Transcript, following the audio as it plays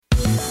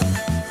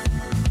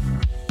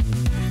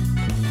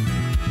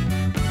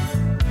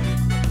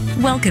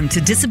Welcome to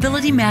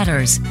Disability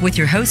Matters with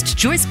your host,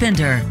 Joyce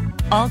Bender.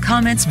 All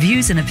comments,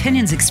 views, and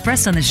opinions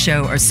expressed on the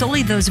show are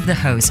solely those of the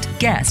host,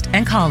 guest,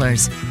 and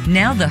callers.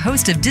 Now, the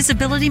host of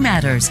Disability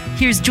Matters,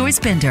 here's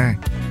Joyce Bender.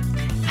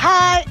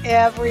 Hi,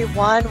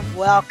 everyone.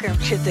 Welcome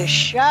to the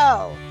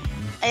show.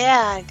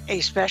 And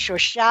a special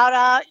shout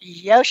out,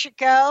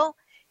 Yoshiko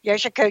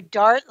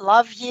Dart,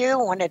 love you,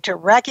 wanted to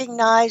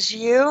recognize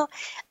you,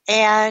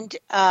 and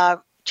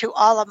to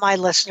all of my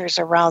listeners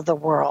around the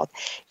world.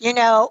 You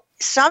know,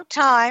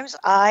 sometimes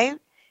I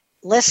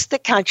list the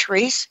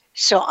countries,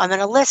 so I'm going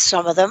to list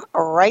some of them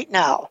right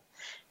now.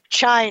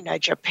 China,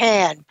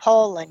 Japan,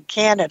 Poland,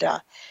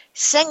 Canada,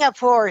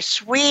 Singapore,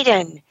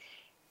 Sweden,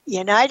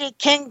 United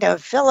Kingdom,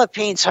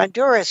 Philippines,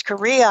 Honduras,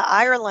 Korea,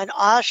 Ireland,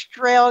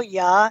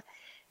 Australia,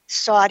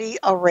 Saudi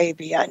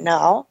Arabia.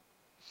 Now,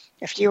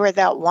 if you were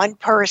that one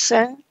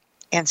person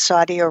in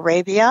Saudi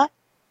Arabia,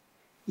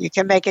 you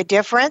can make a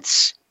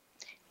difference.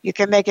 You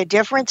can make a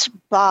difference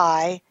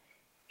by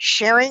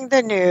sharing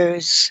the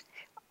news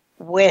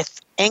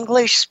with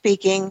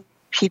English-speaking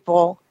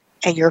people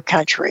in your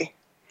country.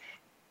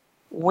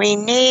 We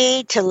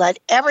need to let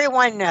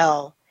everyone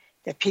know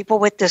that people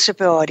with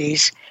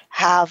disabilities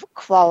have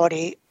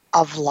quality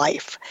of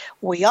life.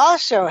 We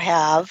also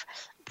have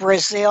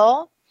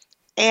Brazil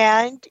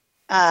and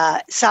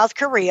South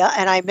Korea,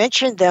 and I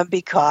mentioned them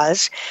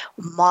because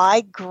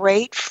my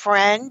great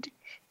friend,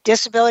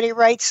 disability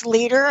rights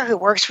leader who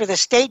works for the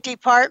State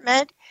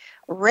Department,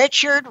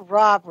 Richard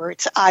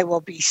Roberts, I will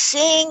be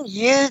seeing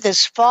you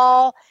this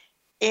fall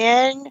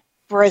in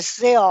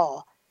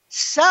Brazil.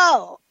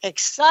 So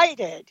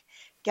excited.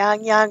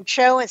 Gangyang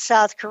Cho in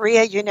South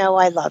Korea, you know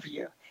I love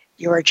you.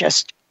 You are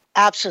just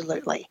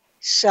absolutely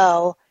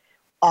so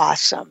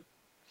awesome.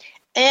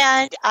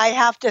 And I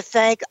have to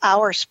thank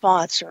our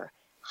sponsor,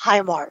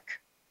 Highmark.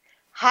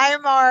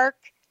 Highmark,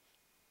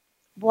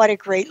 what a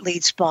great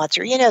lead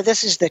sponsor. You know,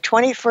 this is the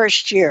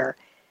 21st year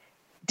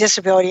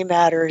Disability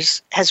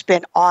Matters has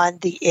been on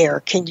the air.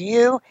 Can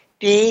you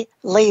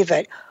believe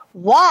it?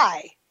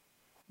 Why?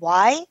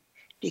 Why?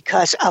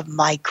 Because of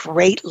my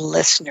great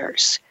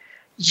listeners.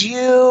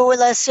 You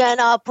listen,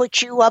 I'll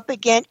put you up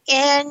against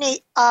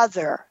any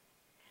other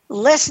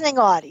listening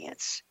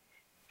audience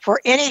for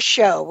any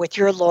show with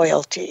your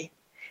loyalty.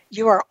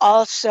 You are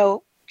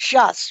also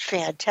just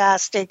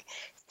fantastic.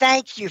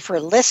 Thank you for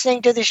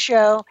listening to the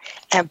show,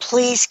 and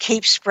please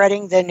keep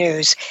spreading the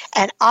news.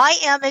 And I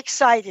am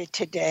excited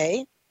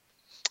today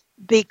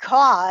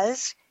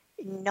because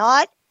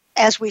not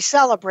as we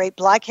celebrate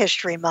Black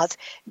History Month,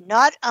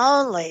 not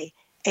only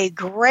a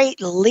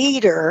great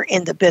leader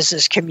in the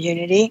business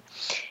community,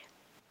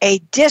 a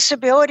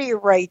disability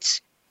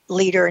rights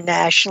leader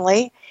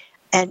nationally,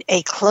 and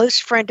a close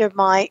friend of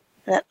mine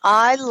that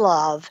I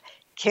love,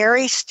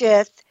 Kerry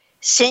Stith,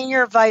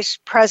 Senior Vice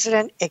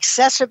President,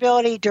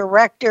 Accessibility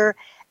Director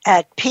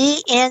at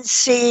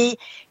PNC.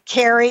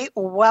 Kerry,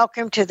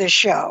 welcome to the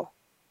show.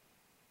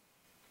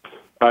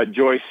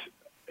 Joyce,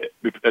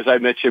 as I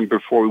mentioned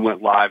before we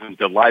went live, I'm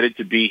delighted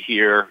to be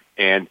here.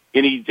 And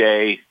any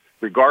day,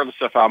 regardless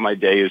of how my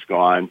day is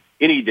gone,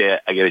 any day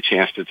I get a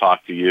chance to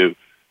talk to you,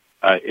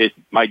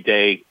 my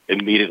day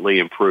immediately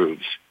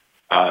improves.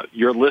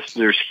 Your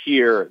listeners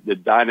hear the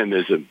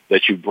dynamism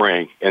that you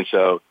bring. And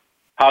so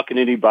how can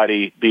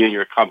anybody be in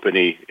your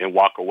company and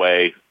walk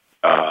away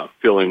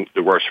feeling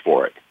the worse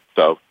for it?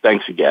 So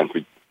thanks again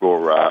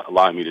for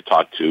allowing me to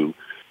talk to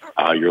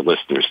your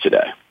listeners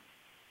today.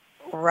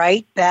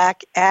 Right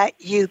back at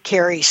you,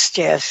 Kerry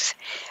Stith.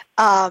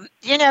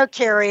 You know,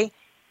 Kerry,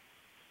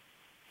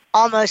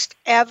 almost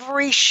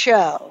every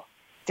show,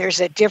 there's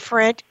a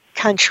different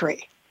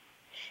country.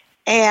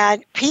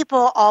 And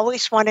people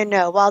always want to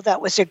know, well,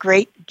 that was a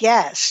great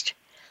guest.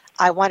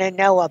 I want to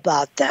know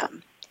about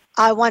them.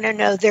 I want to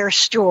know their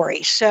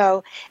story.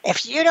 So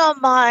if you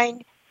don't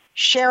mind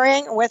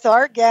sharing with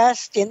our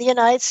guests in the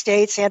United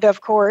States and,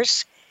 of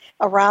course,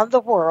 around the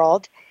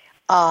world,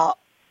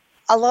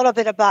 a little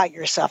bit about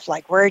yourself,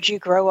 like where did you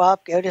grow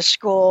up, go to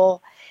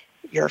school,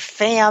 your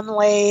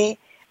family,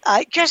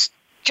 just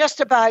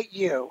about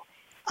you,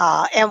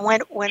 and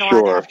when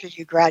on after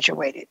you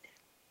graduated.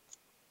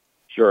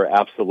 Sure,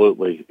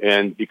 absolutely.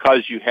 And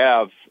because you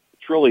have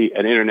truly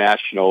an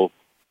international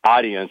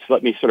audience,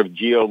 let me sort of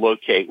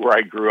geolocate where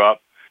I grew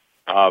up.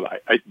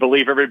 I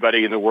believe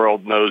everybody in the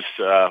world knows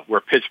where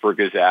Pittsburgh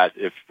is at,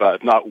 if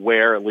not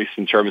where, at least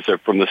in terms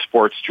of from the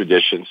sports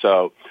tradition.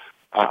 So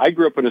I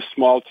grew up in a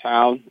small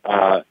town,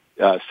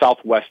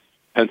 southwest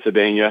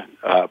Pennsylvania,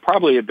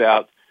 probably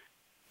about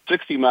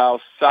 60 miles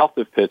south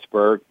of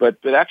Pittsburgh, but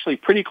actually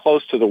pretty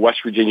close to the West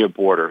Virginia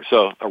border.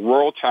 So a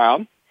rural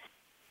town.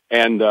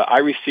 And I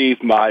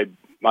received my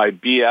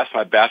BS,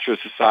 my Bachelor's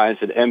of Science,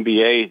 and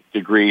MBA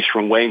degrees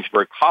from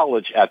Waynesburg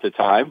College at the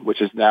time,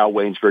 which is now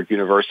Waynesburg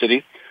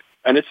University.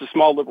 And it's a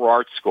small liberal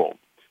arts school.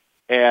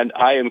 And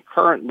I am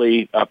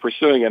currently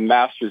pursuing a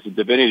Master's of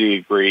Divinity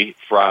degree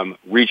from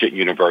Regent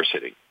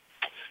University.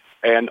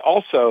 And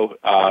also,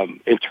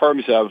 in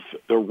terms of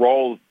the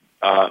role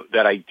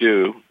that I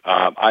do,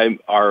 I'm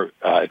our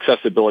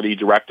accessibility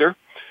director.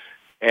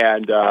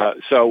 And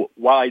so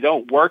while I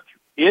don't work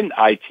in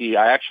IT,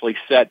 I actually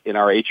sit in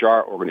our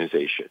HR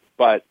organization.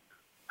 But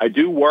I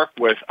do work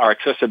with our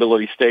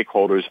accessibility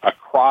stakeholders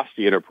across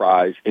the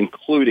enterprise,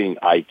 including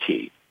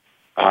IT.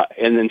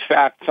 And in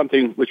fact,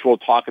 something which we'll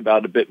talk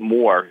about a bit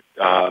more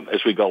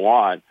as we go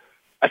on,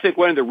 I think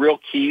one of the real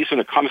keys when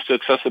it comes to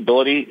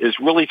accessibility is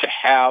really to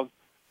have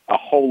a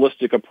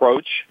holistic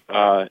approach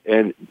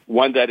and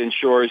one that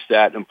ensures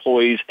that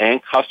employees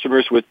and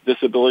customers with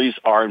disabilities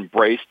are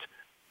embraced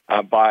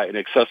by an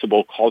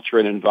accessible culture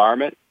and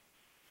environment.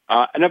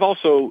 And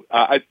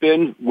I've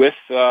been with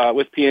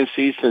PNC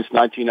since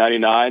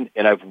 1999,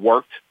 and I've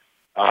worked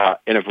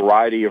in a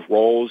variety of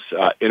roles,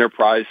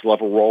 enterprise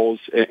level roles,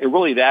 and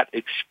really that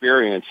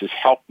experience has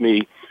helped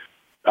me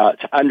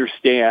to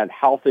understand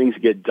how things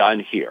get done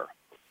here.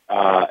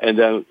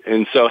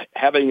 And so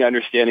having an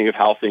understanding of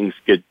how things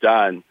get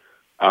done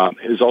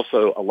has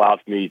also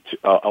allowed me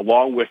to,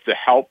 along with the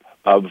help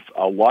of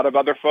a lot of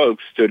other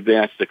folks, to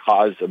advance the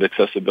cause of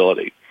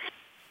accessibility.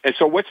 And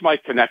so what's my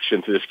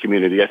connection to this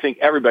community? I think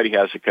everybody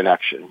has a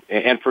connection.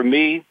 And for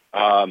me,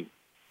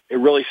 it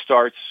really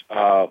starts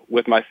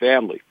with my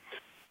family.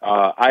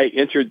 I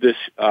entered this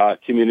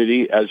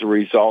community as a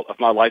result of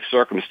my life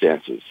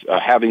circumstances,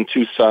 having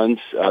two sons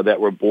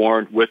that were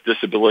born with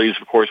disabilities,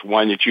 of course,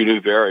 one that you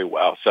knew very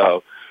well.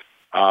 So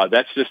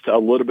that's just a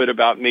little bit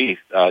about me,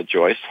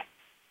 Joyce.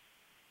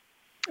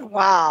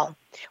 Wow.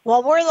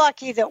 Well, we're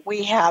lucky that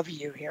we have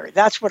you here.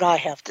 That's what I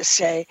have to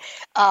say.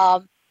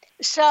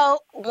 So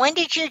when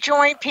did you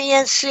join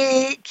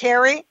PNC,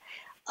 Kerry?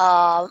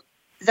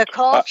 The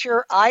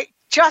culture, I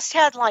just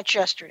had lunch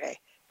yesterday,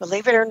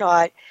 believe it or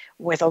not,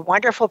 with a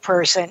wonderful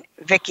person,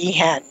 Vicki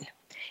Henn.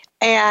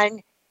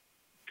 And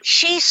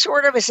she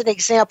sort of is an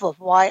example of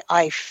why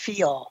I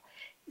feel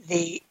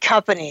the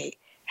company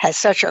has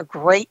such a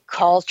great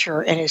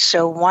culture and is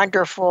so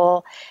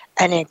wonderful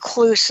and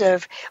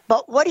inclusive.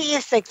 But what do you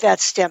think that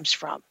stems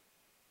from?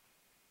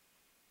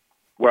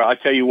 Well, I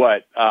tell you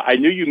what, I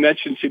knew you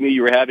mentioned to me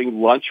you were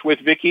having lunch with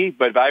Vicki,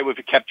 but if I would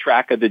have kept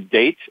track of the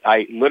date,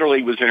 I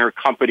literally was in her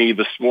company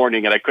this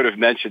morning, and I could have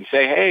mentioned,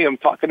 say, hey, I'm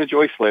talking to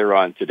Joyce later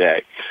on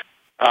today.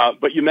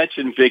 But you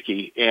mentioned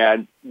Vicki,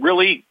 and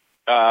really,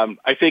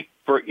 I think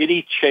for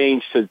any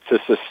change to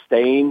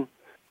sustain,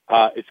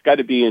 it's got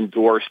to be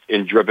endorsed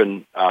and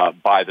driven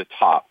by the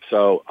top.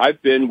 So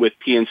I've been with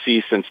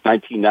PNC since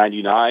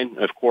 1999.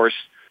 Of course,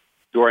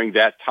 during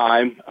that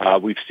time,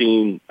 we've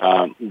seen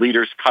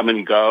leaders come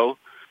and go.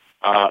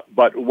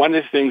 But one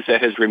of the things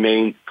that has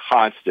remained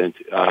constant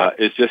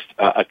is just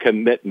a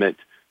commitment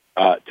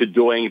to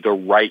doing the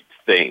right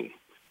thing.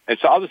 And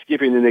so I'll just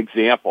give you an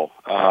example.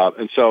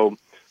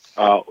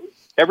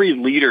 Every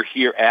leader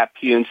here at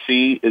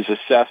PNC is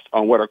assessed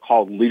on what are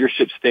called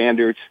leadership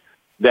standards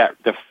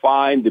that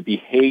define the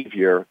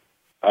behavior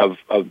of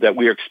that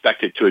we are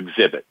expected to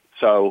exhibit.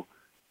 So,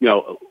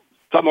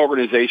 some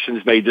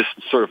organizations may just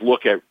sort of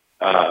look at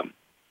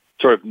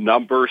sort of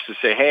numbers to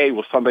say, hey,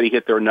 will somebody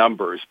hit their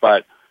numbers?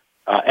 But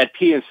at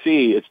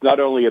PNC, it's not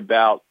only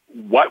about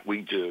what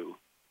we do,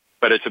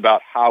 but it's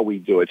about how we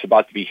do it. It's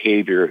about the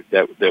behavior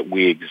that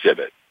we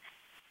exhibit.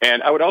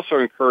 And I would also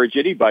encourage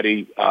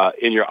anybody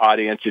in your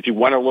audience, if you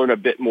want to learn a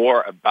bit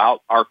more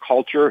about our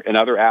culture and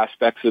other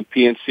aspects of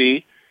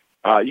PNC,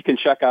 you can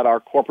check out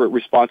our corporate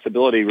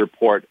responsibility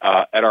report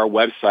at our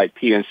website,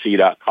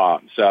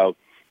 pnc.com. So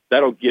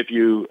that'll give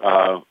you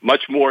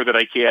much more than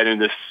I can in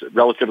this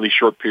relatively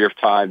short period of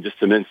time, just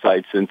some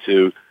insights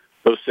into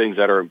those things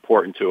that are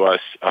important to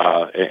us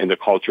and the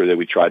culture that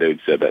we try to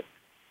exhibit.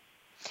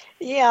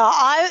 Yeah,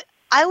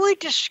 I would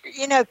just,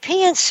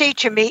 PNC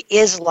to me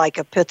is like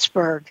a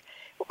Pittsburgh.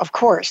 Of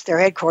course, they're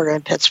headquartered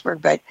in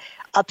Pittsburgh, but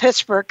a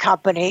Pittsburgh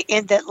company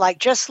in that,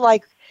 just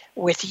like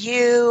with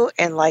you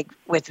and like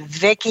with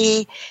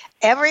Vicki,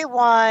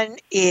 everyone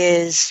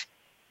is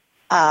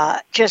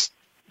just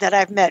that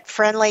I've met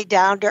friendly,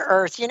 down to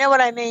earth. You know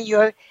what I mean?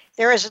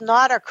 There is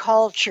not a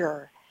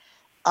culture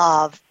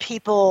of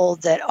people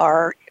that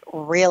are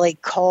really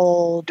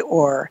cold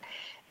or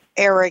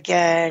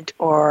arrogant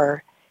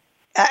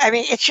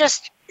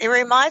it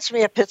reminds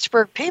me of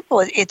Pittsburgh people.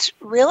 It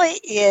really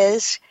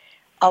is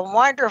a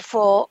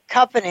wonderful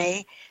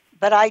company,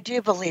 but I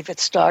do believe it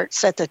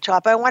starts at the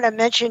top. I want to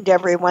mention to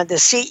everyone the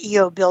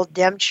CEO, Bill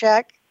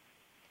Demchek,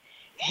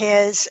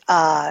 his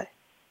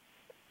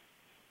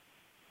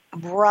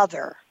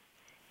brother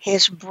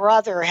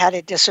had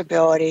a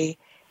disability.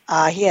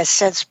 He has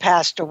since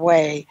passed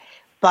away,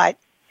 but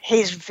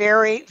he's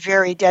very,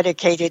 very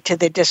dedicated to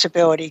the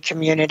disability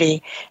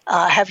community.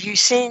 Have you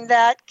seen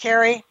that,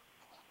 Kerry?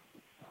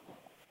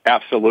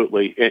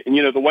 Absolutely. And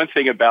the one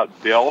thing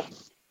about Bill,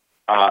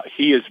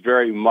 he is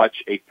very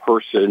much a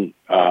person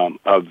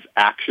of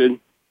action.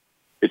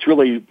 It's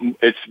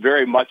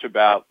very much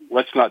about,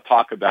 let's not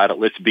talk about it,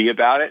 let's be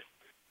about it.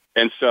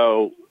 And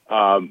so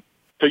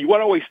you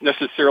won't always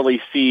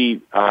necessarily see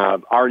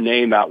our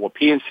name out. Well,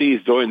 PNC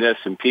is doing this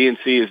and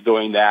PNC is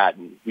doing that.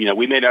 And,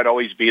 we may not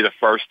always be the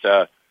first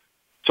to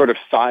sort of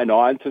sign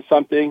on to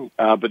something,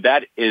 but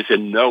that is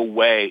in no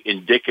way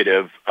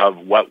indicative of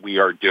what we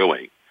are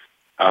doing.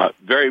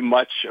 very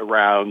much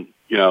around,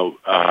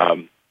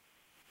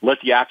 let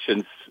the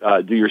actions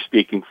do your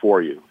speaking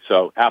for you.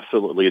 So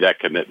absolutely that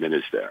commitment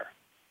is there.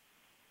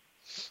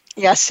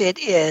 Yes, it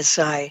is.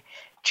 I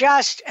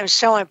just am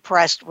so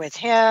impressed with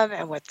him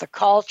and with the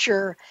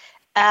culture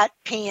at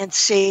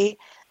PNC.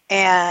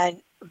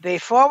 And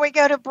before we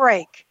go to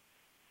break,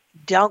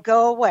 don't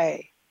go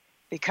away,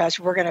 because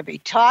we're going to be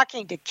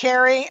talking to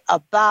Kerry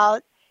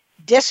about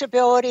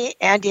disability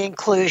and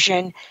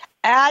inclusion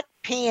at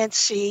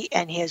PNC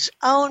and his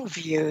own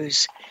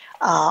views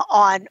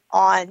on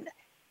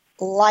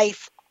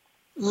life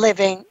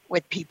living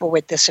with people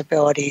with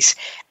disabilities.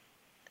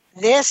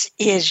 This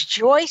is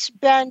Joyce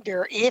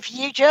Bender. If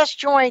you just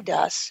joined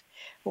us,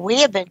 we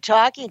have been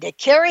talking to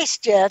Kerry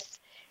Stith,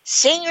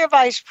 Senior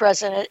Vice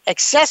President,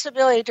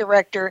 Accessibility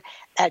Director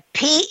at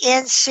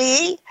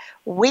PNC.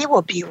 We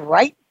will be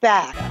right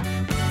back.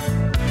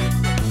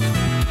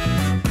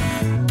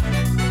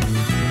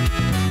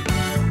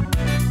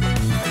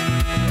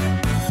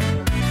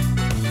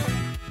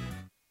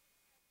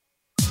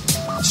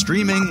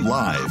 Streaming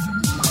live,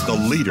 the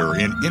leader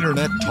in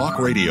Internet talk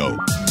radio,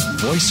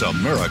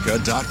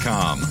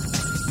 voiceamerica.com.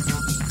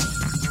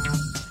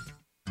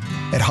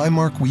 At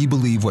Highmark, we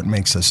believe what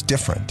makes us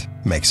different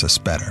makes us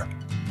better.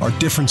 Our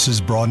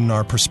differences broaden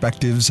our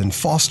perspectives and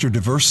foster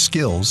diverse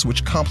skills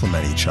which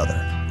complement each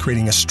other,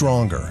 creating a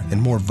stronger and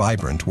more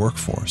vibrant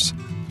workforce.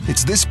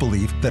 It's this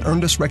belief that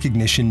earned us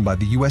recognition by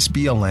the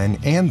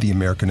USBLN and the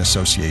American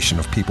Association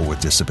of People with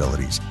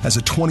Disabilities as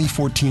a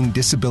 2014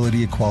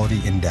 Disability Equality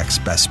Index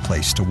Best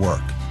Place to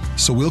Work.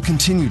 So we'll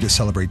continue to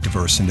celebrate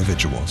diverse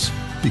individuals,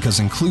 because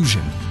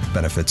inclusion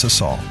benefits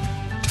us all.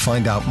 To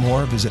find out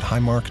more, visit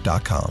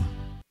highmark.com.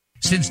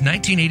 Since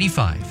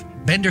 1985,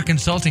 Bender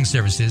Consulting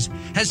Services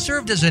has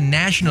served as a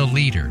national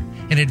leader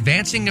in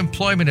advancing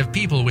employment of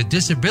people with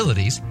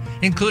disabilities,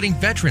 including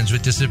veterans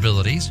with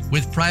disabilities,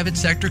 with private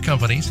sector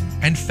companies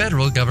and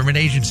federal government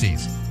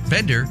agencies.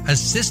 Bender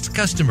assists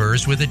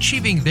customers with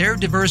achieving their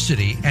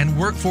diversity and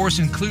workforce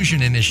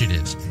inclusion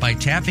initiatives by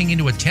tapping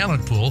into a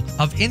talent pool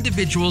of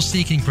individuals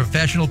seeking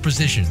professional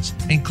positions,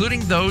 including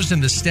those in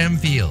the STEM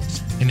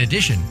fields. In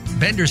addition,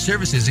 Bender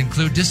services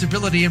include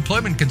disability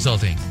employment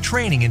consulting,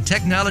 training in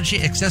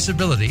technology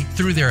accessibility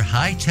through their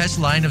high-test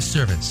line of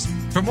service.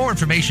 For more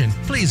information,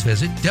 please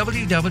visit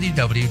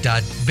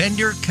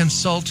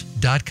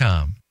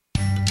www.benderconsult.com.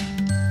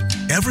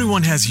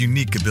 Everyone has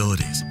unique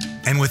abilities,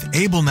 and with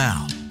Able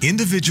Now,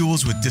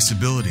 individuals with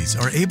disabilities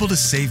are able to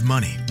save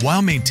money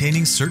while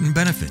maintaining certain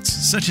benefits,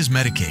 such as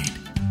Medicaid.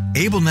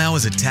 Able Now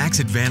is a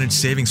tax-advantaged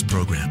savings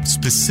program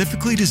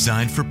specifically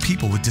designed for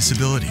people with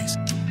disabilities.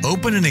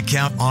 Open an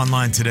account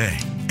online today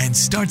and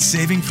start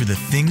saving for the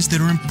things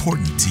that are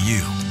important to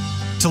you.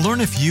 To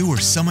learn if you or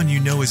someone you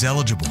know is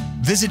eligible,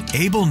 visit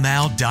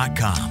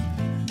ablenow.com.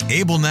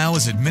 Able Now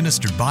is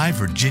administered by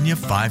Virginia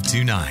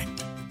 529.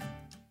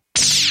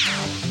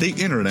 The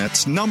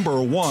Internet's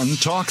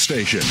 #1 talk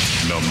station.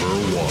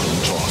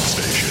 #1 talk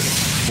station.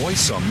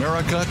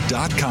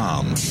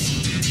 voiceamerica.com.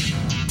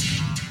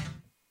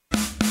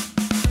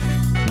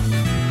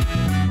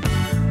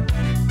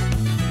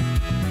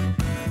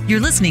 You're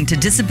listening to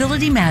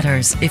Disability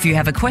Matters. If you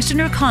have a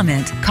question or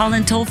comment, call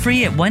in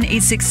toll-free at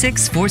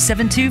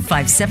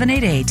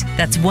 1-866-472-5788.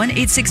 That's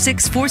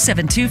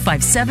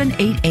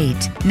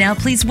 1-866-472-5788. Now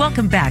please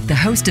welcome back the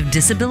host of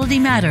Disability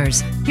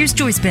Matters. Here's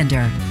Joyce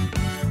Bender.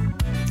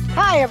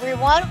 Hi,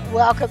 everyone.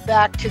 Welcome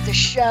back to the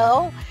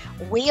show.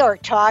 We are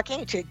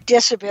talking to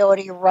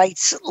disability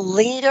rights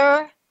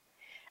leader,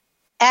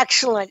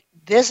 excellent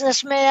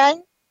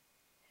businessman,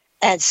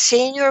 and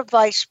senior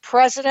vice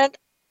president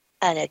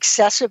and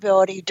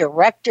accessibility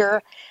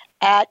director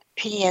at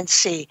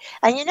PNC.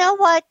 And you know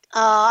what?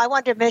 I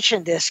wanted to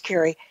mention this,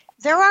 Kerry.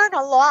 There aren't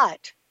a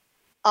lot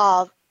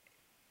of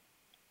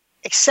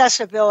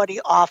accessibility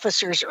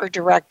officers or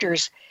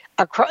directors,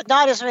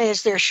 not as many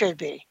as there should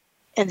be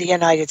in the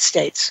United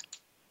States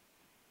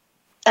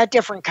at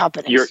different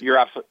companies. You're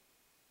absolutely.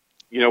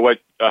 You know what,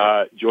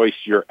 Joyce?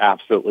 You're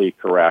absolutely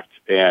correct.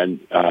 And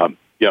I,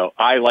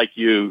 like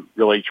you,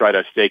 really try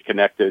to stay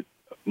connected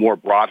more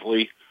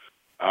broadly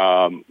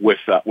with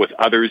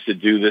others that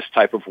do this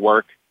type of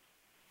work.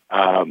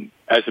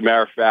 As a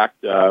matter of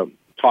fact,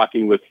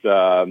 talking with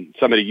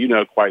somebody you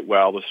know quite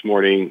well this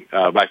morning,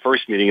 my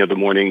first meeting of the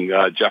morning,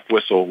 Jeff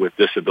Whistle with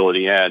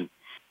Disability N.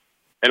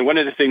 And one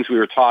of the things we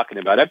were talking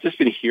about, I've just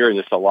been hearing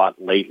this a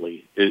lot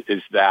lately,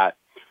 is that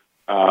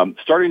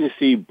starting to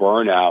see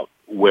burnout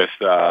with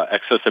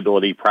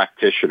accessibility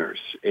practitioners.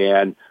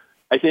 And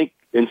I think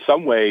in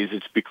some ways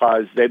it's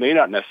because they may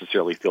not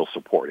necessarily feel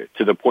supported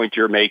to the point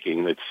you're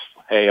making. It's,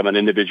 hey, I'm an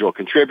individual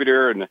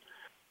contributor and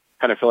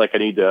kind of feel like I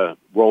need to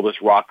roll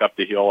this rock up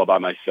the hill all by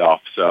myself.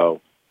 So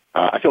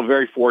I feel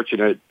very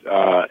fortunate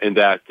in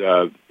that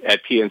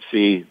at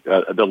PNC,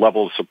 the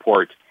level of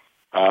support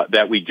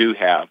that we do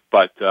have.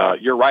 But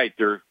you're right.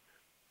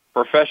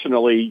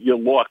 Professionally, you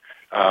look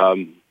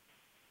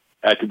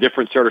at the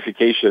different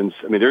certifications.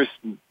 I mean, there's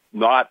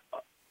not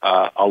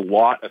a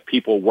lot of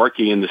people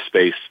working in the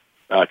space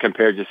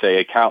compared to, say,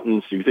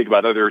 accountants. You think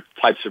about other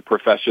types of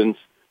professions.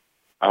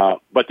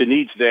 But the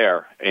need's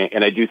there,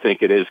 and I do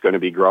think it is going to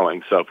be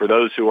growing. So for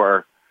those who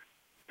are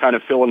kind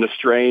of feeling the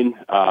strain,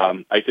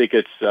 I think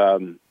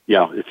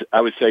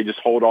I would say just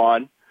hold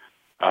on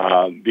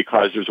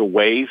because there's a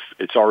wave.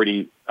 It's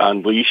already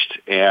unleashed,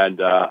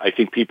 and I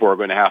think people are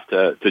going to have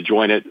to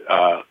join it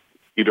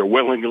either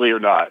willingly or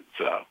not.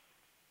 So,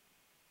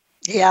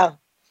 yeah,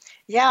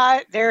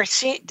 there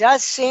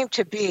does seem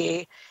to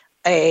be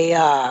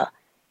I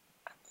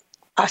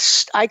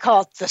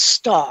call it the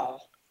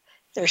stall.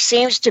 There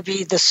seems to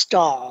be the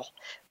stall,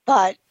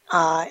 but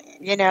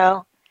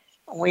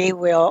we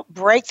will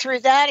break through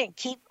that and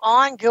keep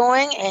on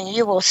going, and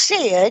you will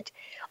see it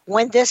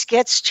when this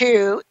gets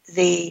to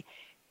the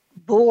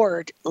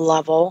board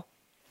level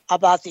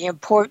about the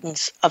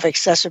importance of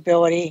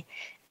accessibility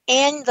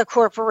in the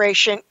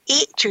corporation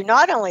to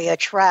not only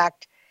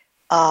attract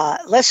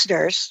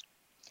listeners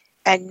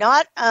and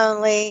not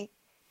only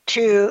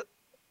to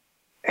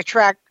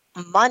attract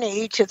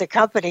money to the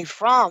company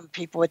from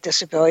people with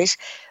disabilities,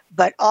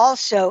 but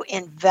also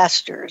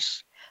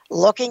investors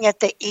looking at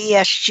the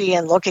ESG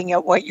and looking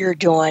at what you're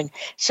doing.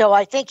 So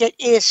I think it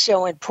is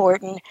so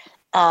important.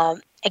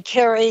 And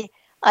Kerry,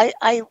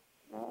 I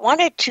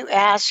wanted to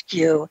ask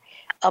you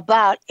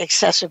about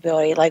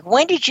accessibility. Like,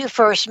 when did you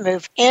first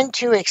move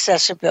into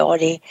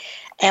accessibility?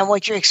 And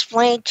would you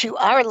explain to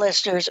our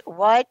listeners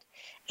what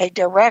a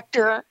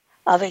director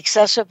of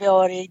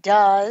accessibility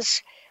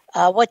does?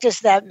 What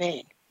does that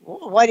mean?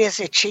 What is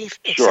a chief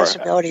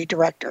accessibility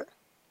director?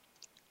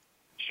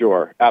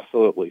 Sure,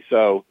 absolutely.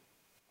 So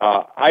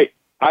I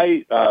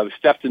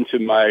stepped into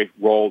my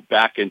role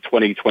back in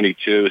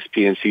 2022 as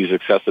PNC's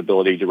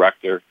accessibility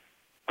director.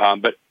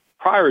 But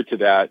prior to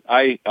that,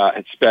 I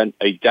had spent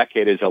a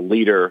decade as a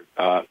leader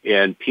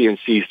in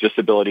PNC's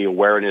disability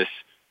awareness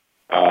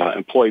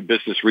employee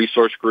business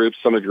resource groups.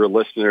 Some of your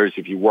listeners,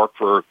 if you work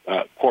for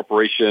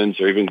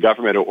corporations or even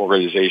governmental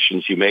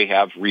organizations, you may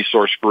have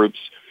resource groups.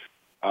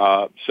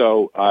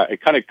 So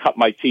it kind of cut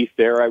my teeth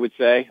there, I would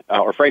say,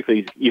 or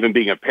frankly, even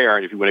being a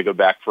parent, if you want to go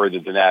back further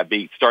than that,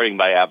 starting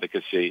by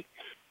advocacy.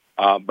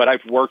 But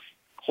I've worked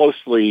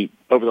closely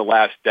over the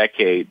last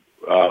decade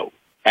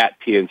at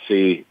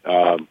PNC,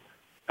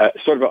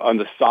 sort of on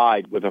the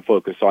side with a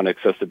focus on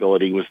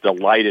accessibility. Was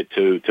delighted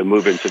to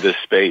move into this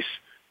space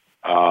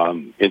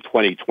in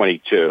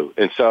 2022.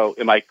 And so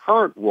in my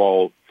current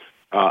role,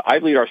 I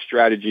lead our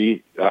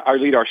strategy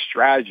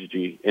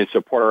and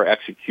support our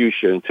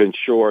execution to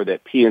ensure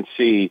that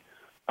PNC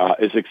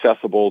is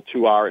accessible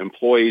to our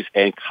employees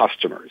and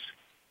customers.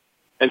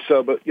 And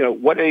so, but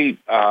what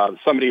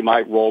somebody in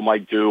my role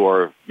might do,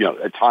 or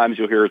at times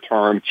you'll hear a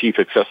term Chief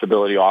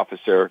Accessibility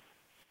Officer,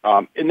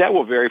 and that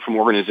will vary from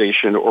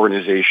organization to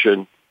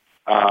organization.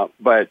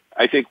 But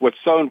I think what's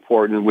so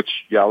important, which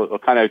I'll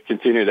kind of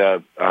continue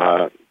to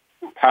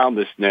pound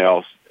this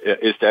nail,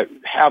 is that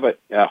have a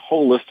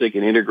holistic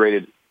and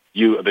integrated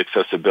view of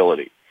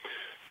accessibility.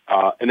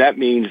 And that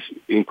means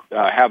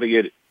having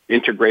it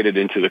integrated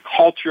into the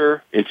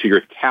culture, into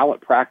your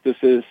talent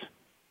practices,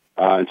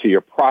 into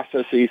your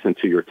processes,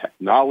 into your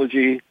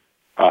technology,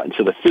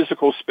 into the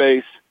physical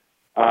space,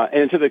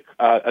 and into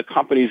a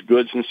company's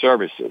goods and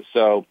services.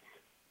 So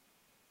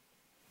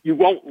you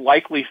won't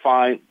likely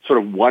find sort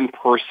of one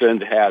person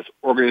that has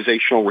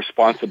organizational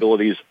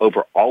responsibilities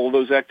over all of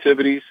those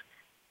activities,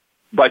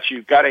 but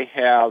you've got to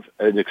have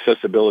an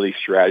accessibility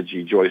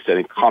strategy, Joyce, that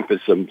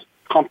encompasses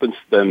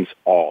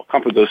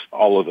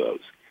all of those.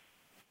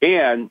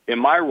 And in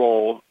my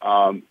role,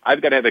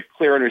 I've got to have a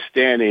clear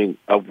understanding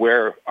of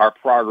where our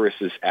progress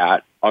is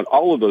at on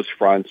all of those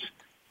fronts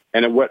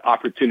and what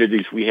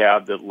opportunities we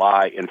have that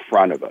lie in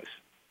front of us.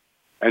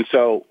 And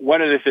so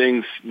one of the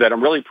things that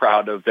I'm really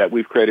proud of that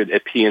we've created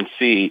at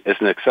PNC is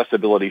an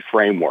accessibility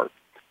framework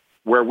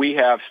where we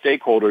have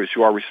stakeholders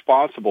who are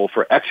responsible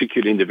for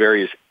executing the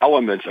various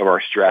elements of our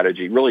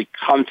strategy really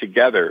come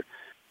together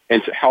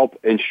and to help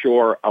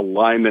ensure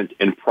alignment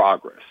and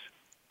progress,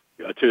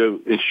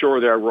 to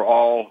ensure that we're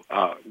all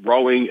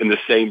rowing in the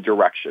same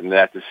direction and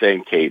at the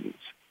same cadence.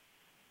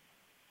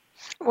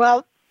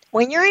 Well,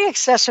 when you're an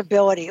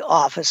accessibility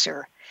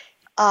officer,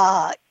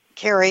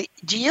 Kerry,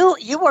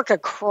 you work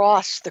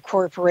across the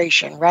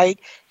corporation, right?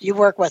 You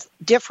work with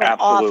different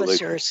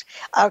officers.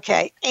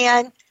 Okay.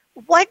 And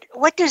what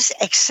does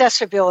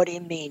accessibility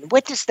mean?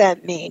 What does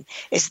that mean?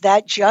 Is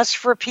that just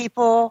for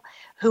people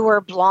who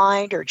are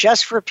blind or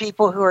just for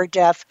people who are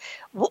deaf?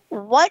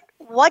 What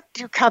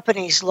do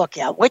companies look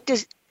at? What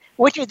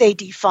do they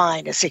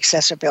define as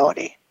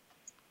accessibility?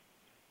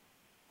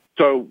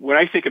 So when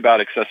I think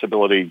about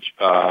accessibility,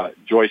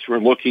 Joyce, we're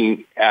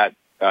looking at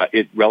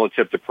it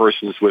relative to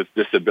persons with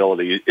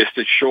disability. It's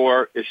to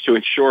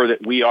ensure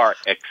that we are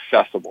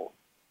accessible,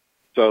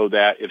 so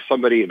that if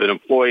an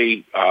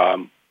employee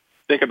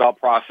think about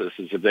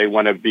processes, if they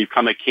want to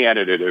become a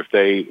candidate, if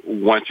they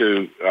want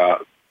to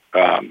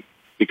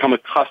become a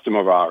customer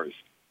of ours,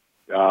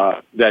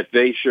 that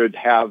they should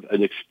have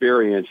an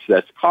experience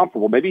that's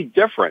comparable, maybe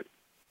different,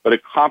 but a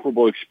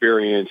comparable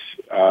experience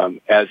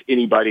as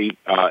anybody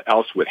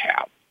else would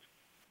have.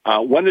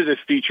 one of the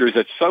features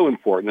that's so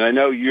important, and I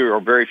know you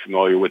are very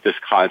familiar with this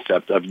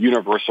concept of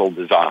universal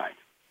design,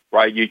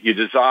 right? You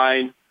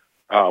design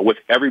with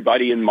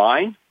everybody in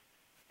mind,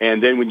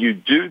 and then when you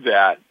do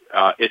that,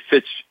 it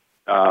fits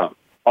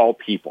all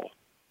people.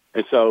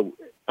 And so,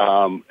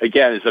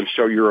 again, as I'm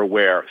sure you're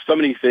aware, so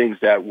many things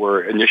that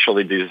were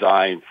initially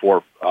designed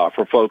for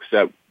folks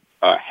that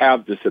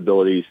have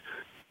disabilities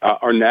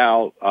are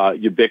now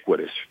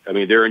ubiquitous. I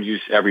mean, they're in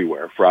use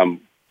everywhere,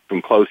 from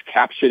closed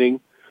captioning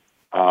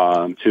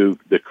to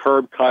the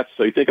curb cuts.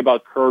 So you think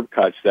about curb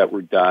cuts that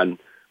were done,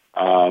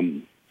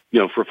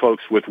 for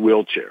folks with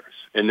wheelchairs.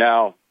 And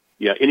now,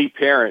 any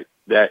parent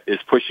that is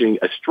pushing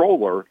a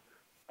stroller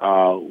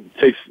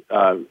takes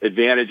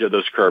advantage of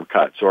those curb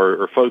cuts,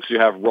 or folks who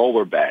have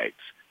roller bags.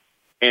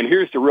 And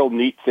here's the real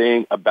neat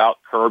thing about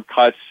curb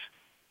cuts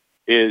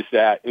is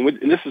that, and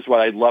this is what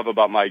I love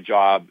about my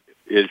job,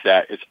 is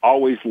that it's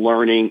always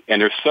learning,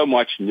 and there's so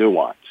much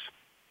nuance.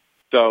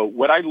 So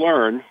what I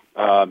learned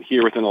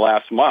here within the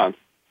last month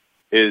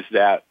is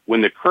that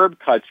when the curb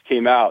cuts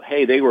came out,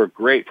 hey, they were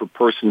great for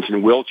persons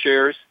in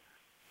wheelchairs,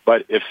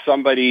 but if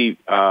somebody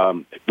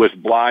was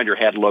blind or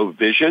had low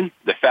vision,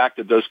 the fact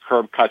that those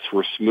curb cuts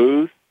were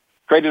smooth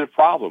created a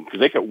problem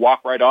because they could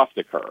walk right off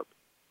the curb.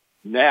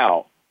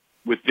 Now,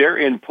 with their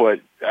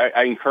input,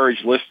 I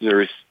encourage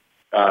listeners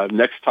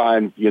next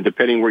time,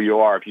 depending where you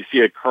are, if you see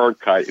a curb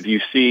cut, if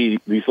you see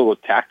these little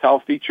tactile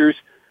features,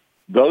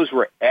 those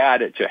were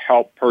added to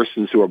help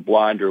persons who are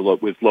blind or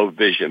with low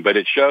vision. But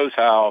it shows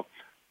how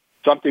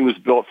something was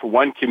built for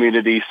one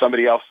community,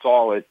 somebody else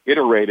saw it,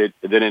 iterated,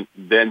 and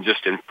then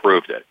just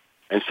improved it.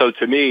 And so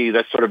to me,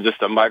 that's sort of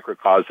just a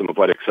microcosm of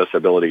what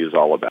accessibility is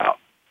all about.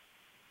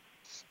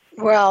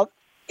 Well,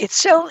 it's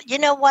so, you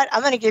know what?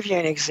 I'm going to give you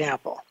an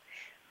example.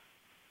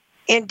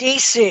 In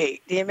D.C.,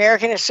 the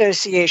American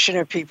Association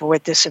of People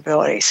with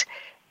Disabilities,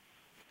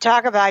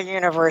 talk about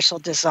universal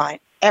design.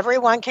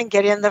 Everyone can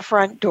get in the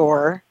front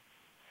door.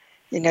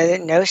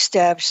 No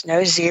steps,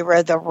 no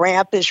zebra. The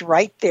ramp is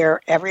right there.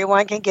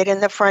 Everyone can get in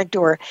the front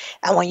door.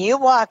 And when you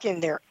walk in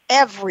there,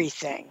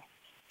 everything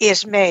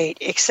is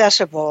made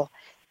accessible.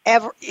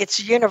 It's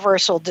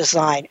universal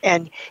design.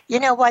 And you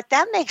know what?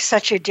 That makes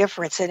such a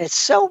difference. And it's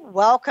so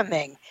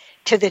welcoming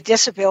to the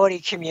disability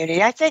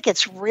community. I think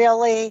it's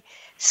really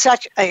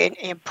such an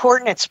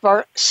important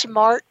and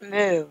smart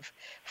move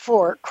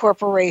for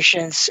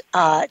corporations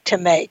to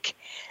make.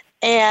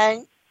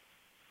 And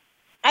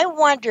I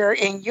wonder,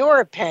 in your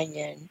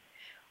opinion,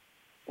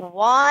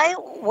 why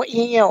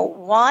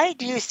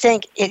do you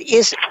think it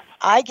is?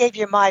 I gave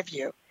you my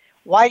view.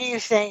 Why do you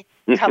think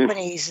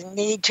companies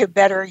need to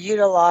better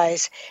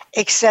utilize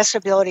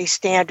accessibility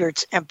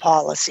standards and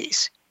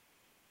policies?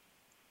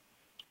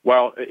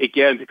 Well,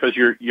 again, because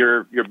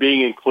you're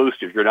being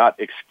inclusive, you're not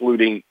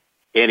excluding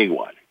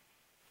anyone,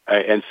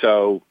 and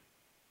so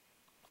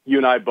you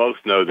and I both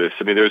know this.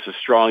 I mean, there's a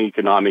strong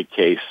economic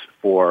case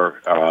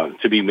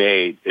to be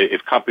made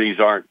if companies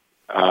aren't,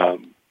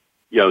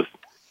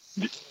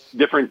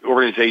 different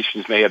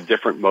organizations may have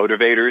different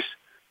motivators,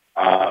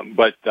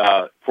 but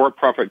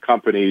for-profit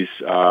companies,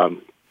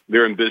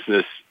 they're in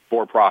business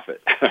for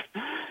profit.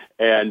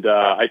 And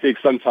I think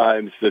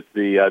sometimes that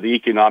the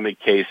economic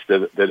case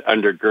that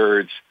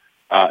undergirds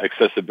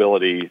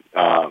accessibility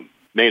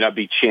may not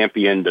be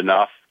championed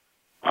enough.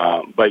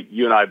 But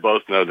you and I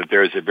both know that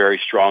there is a very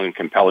strong and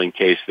compelling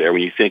case there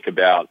when you think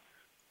about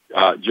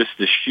just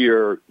the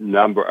sheer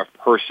number of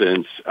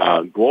persons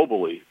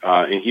globally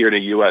and here in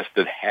the U.S.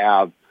 that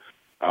have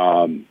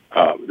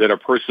that are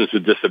persons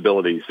with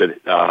disabilities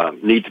that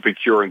need to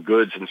procure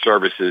goods and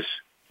services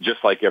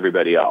just like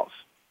everybody else.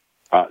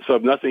 So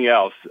if nothing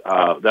else,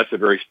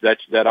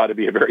 that ought to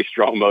be a very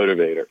strong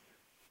motivator.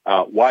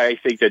 Why I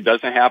think that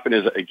doesn't happen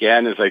is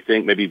I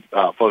think maybe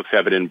folks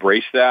haven't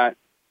embraced that.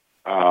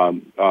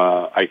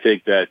 I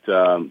think that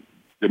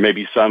there may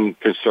be some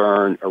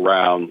concern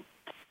around,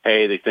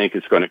 hey, they think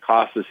it's going to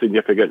cost a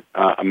significant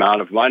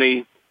amount of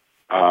money,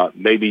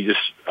 maybe just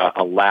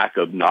a lack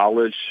of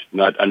knowledge,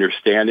 not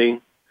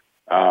understanding.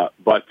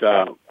 But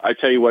I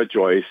tell you what,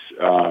 Joyce,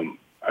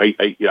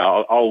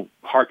 I'll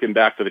harken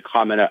back to the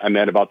comment I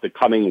made about the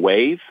coming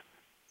wave,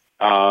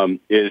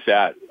 is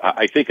that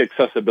I think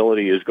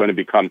accessibility is going to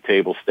become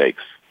table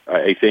stakes.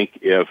 I think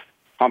if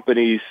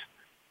companies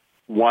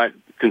want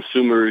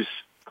consumers,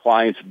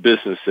 clients,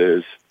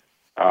 businesses,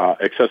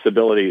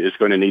 accessibility is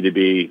going to need to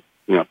be,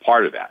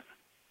 part of that.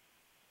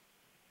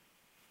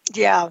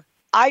 Yeah,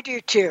 I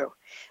do too.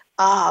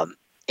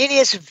 It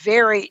is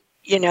very,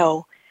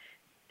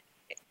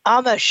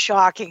 almost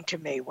shocking to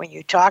me when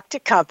you talk to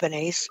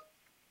companies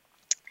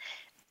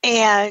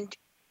and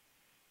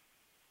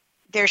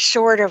they're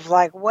sort of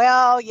like,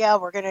 well, yeah,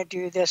 we're going to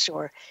do this,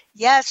 or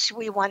yes,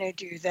 we want to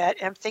do that.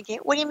 And I'm thinking,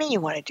 what do you mean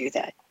you want to do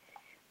that?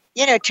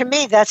 To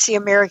me, that's the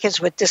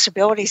Americans with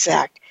Disabilities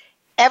Act.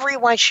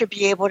 Everyone should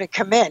be able to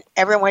come in.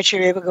 Everyone should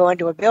be able to go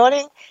into a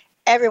building.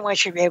 Everyone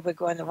should be able to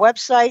go on the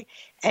website.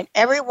 And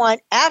everyone,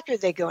 after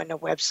they go on the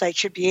website,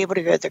 should be able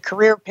to go to the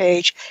career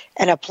page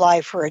and apply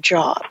for a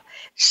job.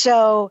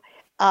 So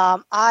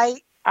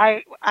I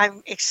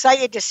I'm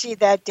excited to see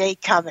that day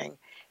coming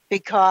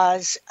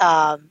because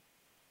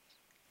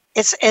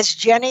it's as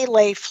Jenny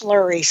Leigh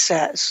Fleury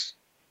says.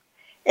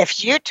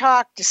 If you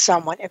talk to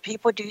someone, and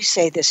people do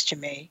say this to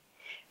me,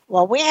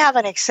 well, we have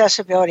an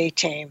accessibility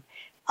team,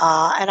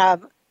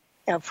 and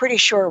I'm pretty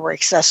sure we're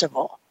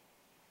accessible.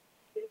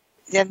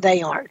 Then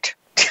they aren't.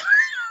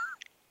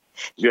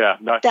 Yeah,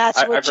 no, That's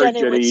what I've heard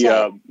Jenny would Jenny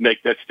say.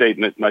 make that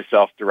statement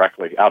myself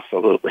directly.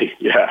 Absolutely,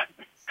 yeah.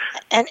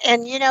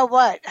 And you know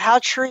what? How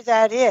true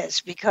that is,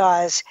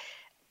 because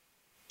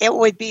it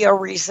would be a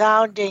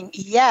resounding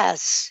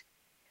yes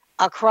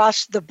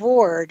across the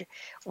board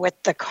with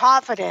the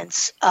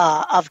confidence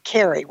of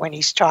Kerry when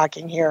he's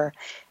talking here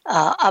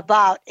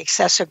about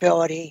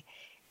accessibility.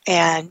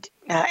 And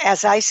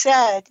as I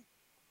said,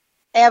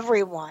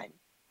 everyone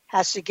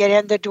has to get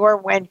in the door.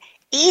 When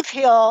Eve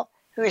Hill,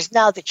 who is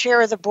now the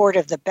chair of the board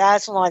of the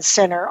Bazelon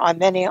Center on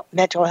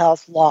Mental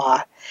Health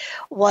Law,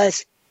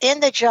 was in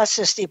the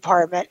Justice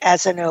Department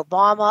as an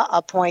Obama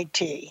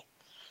appointee.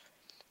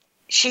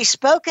 She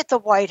spoke at the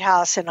White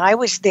House, and I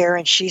was there,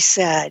 and she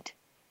said,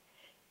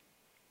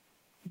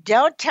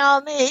 "Don't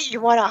tell me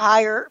you want to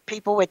hire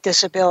people with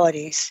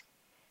disabilities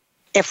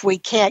if we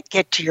can't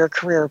get to your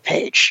career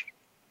page.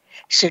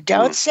 So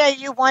don't say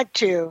you want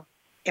to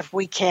if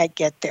we can't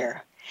get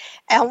there."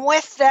 And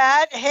with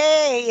that,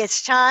 hey,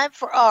 it's time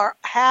for our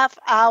half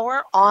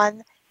hour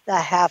on the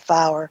half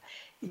hour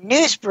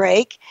news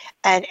break.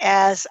 And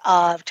as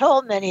I've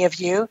told many of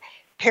you,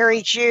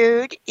 Perry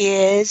Jude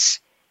is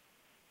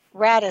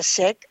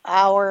Radisic,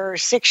 our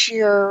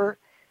 6-year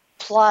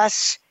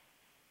plus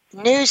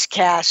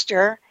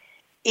newscaster,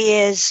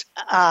 is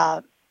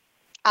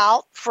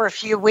out for a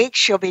few weeks.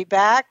 She'll be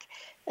back.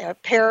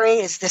 Perry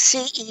is the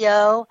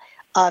CEO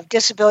of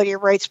Disability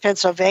Rights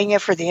Pennsylvania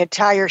for the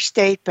entire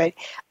state, but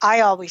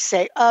I always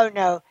say, oh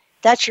no,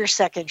 that's your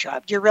second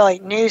job. You're really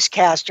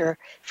newscaster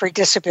for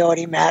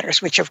Disability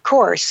Matters, which of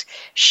course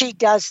she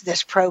does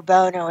this pro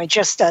bono and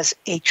just does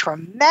a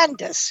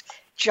tremendous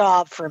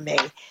job for me.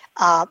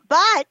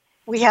 But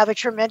we have a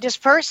tremendous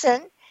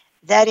person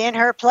that in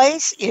her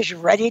place is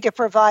ready to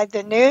provide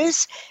the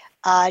news.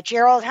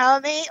 Gerald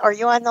Homey, are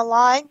you on the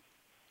line?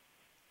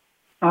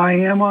 I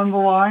am on the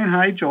line.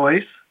 Hi,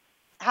 Joyce.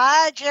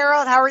 Hi,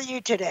 Gerald. How are you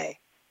today?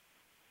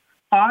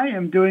 I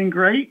am doing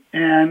great.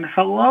 And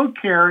hello,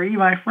 Kerry,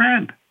 my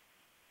friend.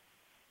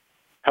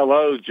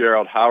 Hello,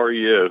 Gerald. How are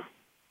you?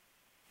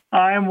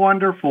 I am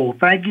wonderful.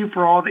 Thank you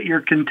for all that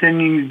you're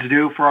continuing to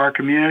do for our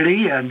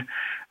community. And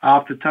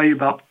I'll have to tell you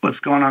about what's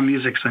going on in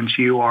music since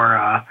you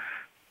are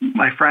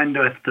my friend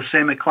with the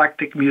same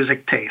eclectic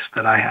music taste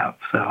that I have.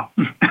 So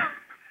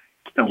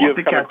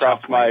you've come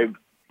across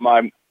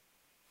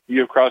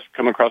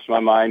come across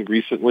my mind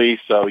recently.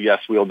 So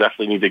yes, we'll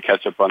definitely need to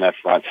catch up on that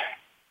front.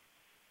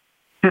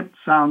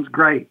 Sounds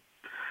great.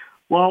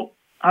 Well,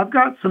 I've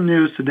got some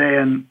news today,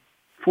 and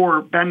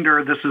for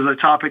Bender, this is a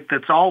topic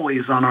that's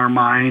always on our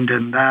mind,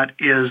 and that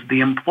is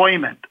the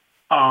employment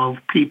of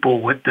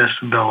people with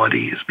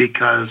disabilities,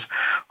 because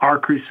our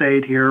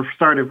crusade here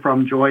started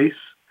from Joyce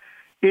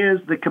is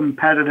the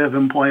competitive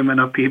employment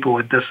of people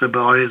with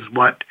disabilities,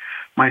 what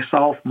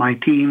myself, my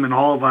team, and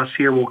all of us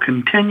here will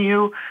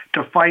continue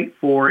to fight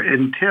for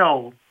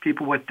until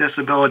people with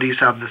disabilities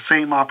have the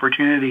same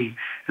opportunity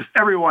as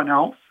everyone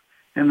else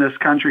in this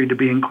country to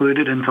be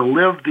included and to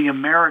live the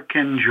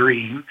American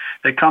dream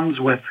that comes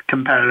with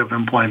competitive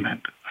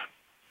employment.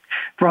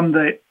 From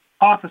the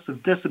Office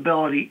of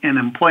Disability and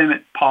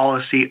Employment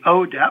Policy,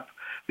 ODEP,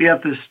 we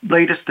have this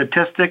latest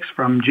statistics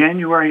from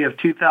January of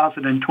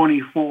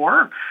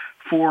 2024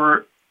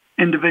 for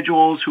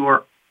individuals who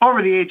are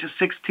over the age of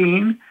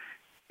 16,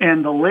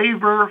 and the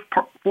labor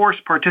force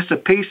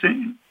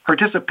participation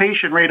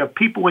rate of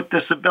people with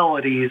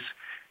disabilities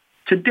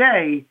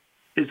today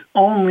is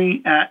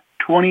only at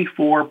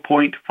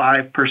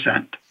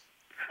 24.5%.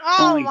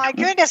 Oh my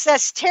goodness,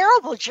 that's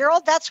terrible,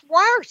 Gerald. That's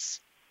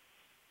worse.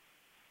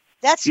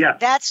 That's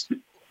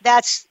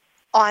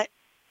on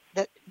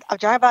the. I'm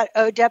talking about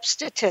ODEP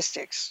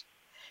statistics.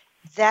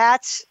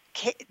 That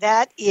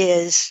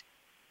is.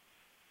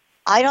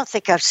 I don't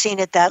think I've seen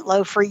it that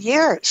low for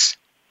years.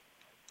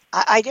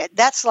 I did.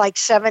 That's like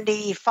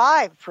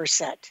 75%,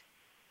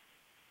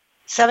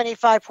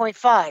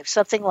 75.5,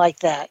 something like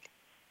that.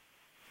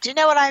 Do you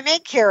know what I mean,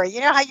 Kerry?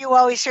 You know how you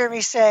always hear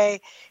me say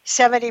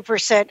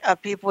 70%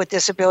 of people with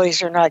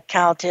disabilities are not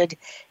counted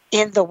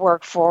in the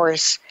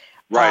workforce,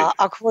 right?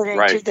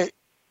 According to the.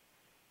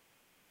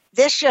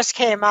 This just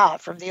came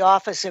out from the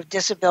Office of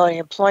Disability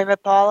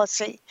Employment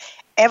Policy.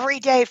 Every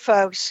day,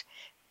 folks,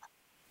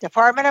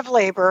 Department of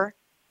Labor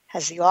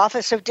has the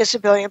Office of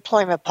Disability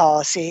Employment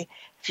Policy.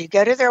 If you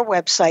go to their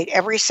website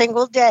every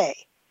single day,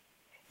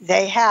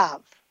 they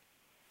have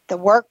the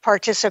work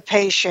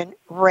participation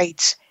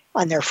rates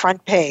on their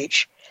front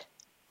page.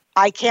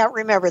 I can't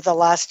remember the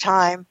last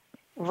time,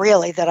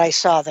 really, that I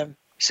saw them.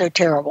 So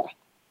terrible.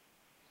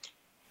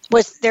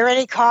 Was there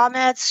any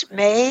comments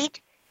made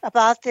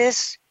about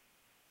this,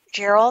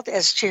 Gerald,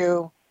 as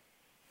to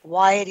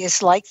why it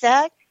is like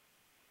that?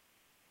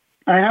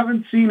 I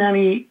haven't seen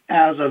any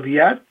as of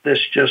yet. This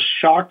just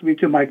shocked me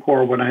to my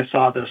core when I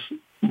saw this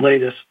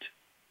latest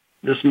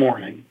this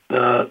morning,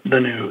 the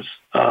news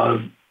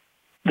of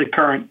the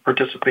current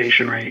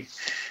participation rate.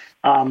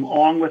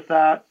 Along with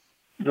that,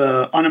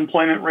 the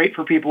unemployment rate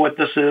for people with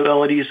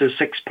disabilities is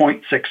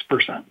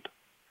 6.6%.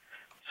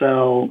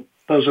 So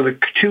those are the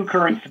two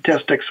current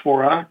statistics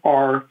for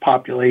our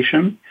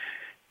population.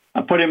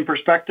 Put in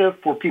perspective,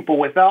 for people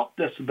without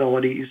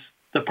disabilities,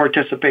 the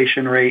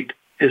participation rate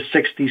is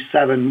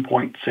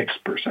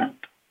 67.6%.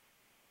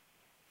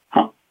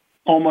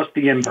 Almost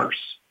the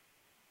inverse.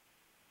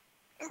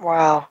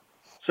 Wow.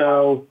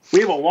 So we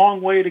have a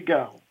long way to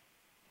go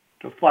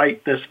to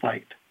fight this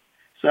fight.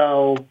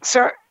 So,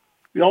 Sir,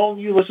 all of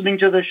you listening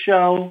to this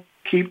show,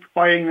 keep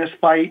fighting this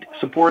fight,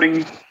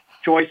 supporting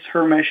Joyce,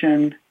 her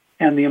mission,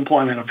 and the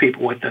employment of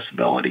people with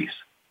disabilities.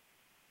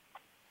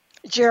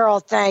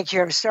 Gerald, thank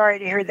you. I'm sorry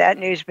to hear that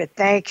news, but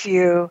thank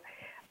you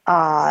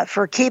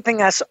for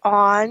keeping us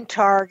on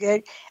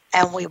target,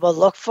 and we will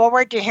look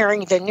forward to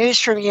hearing the news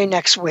from you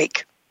next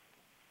week.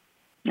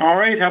 All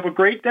right. Have a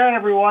great day,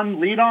 everyone.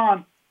 Lead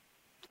on.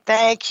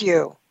 Thank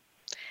you.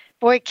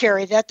 Boy,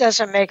 Kerry, that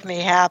doesn't make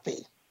me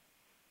happy.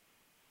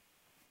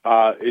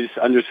 It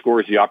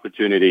underscores the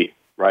opportunity,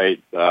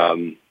 right?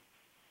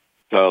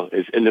 So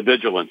it's in the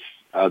vigilance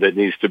that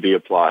needs to be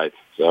applied.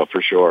 So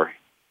for sure.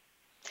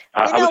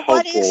 I was hopeful.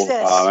 What is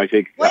this? I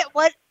think.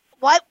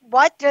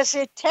 What does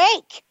it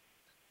take?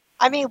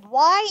 I mean,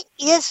 why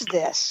is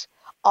this?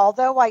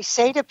 Although I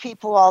say to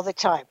people all the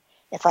time,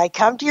 if I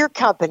come to your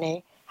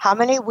company, how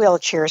many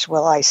wheelchairs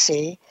will I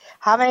see?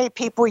 How many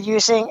people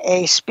using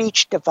a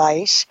speech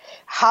device?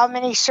 How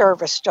many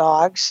service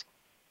dogs?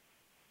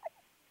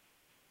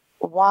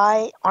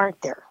 Why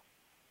aren't there?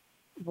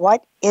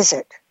 What is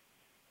it?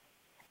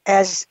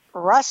 As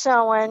Russ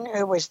Owen,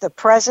 who was the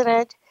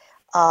president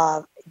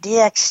of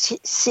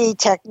DXC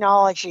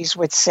Technologies,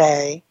 would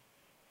say,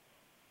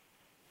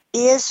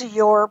 is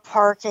your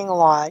parking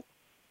lot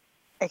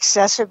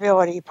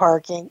accessibility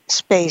parking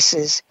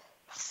spaces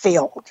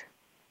filled?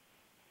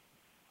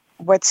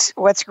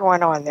 What's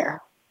going on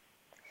there?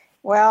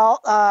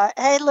 Well,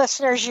 hey,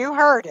 listeners, you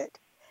heard it.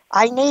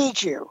 I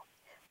need you.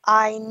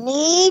 I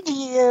need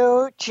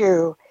you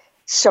to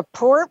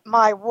support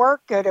my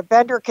work. Go to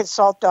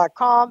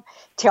benderconsult.com.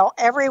 Tell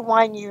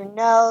everyone you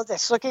know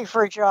that's looking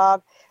for a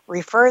job.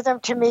 Refer them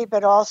to me,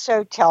 but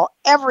also tell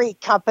every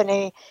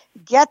company,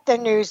 get the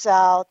news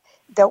out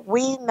that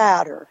we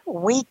matter.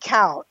 We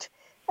count.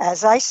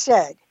 As I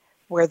said,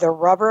 where the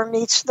rubber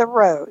meets the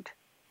road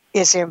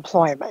is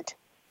employment.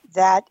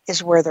 That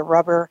is where the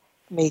rubber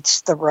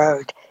meets the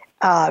road.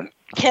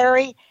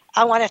 Kerry,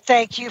 I want to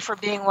thank you for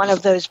being one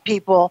of those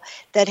people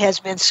that has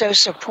been so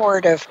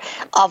supportive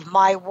of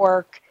my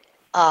work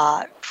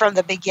from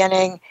the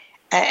beginning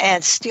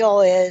and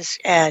still is.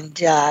 And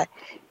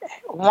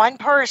one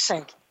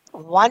person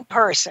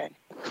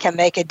can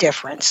make a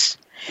difference.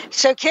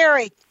 So,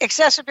 Kerry,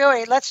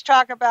 accessibility, let's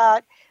talk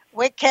about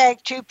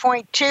WCAG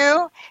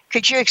 2.2.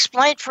 Could you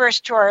explain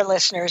first to our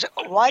listeners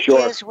what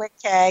is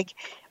WCAG,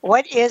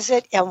 what is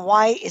it, and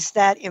why is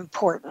that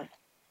important?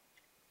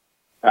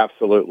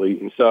 Absolutely.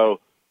 And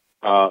so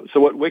what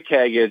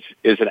WCAG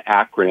is an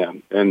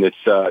acronym, and it's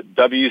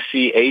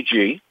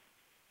WCAG,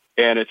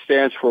 and it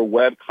stands for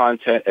Web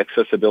Content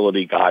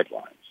Accessibility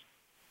Guidelines.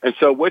 And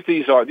so what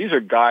these are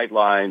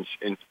guidelines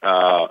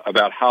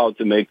about how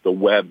to make the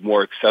web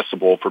more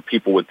accessible for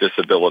people with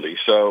disabilities.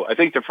 So I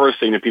think the first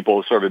thing that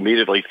people sort of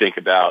immediately think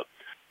about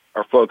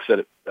are folks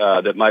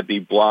that might be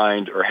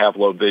blind or have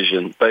low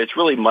vision, but it's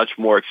really much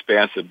more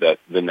expansive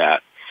than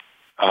that.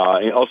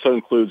 It also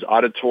includes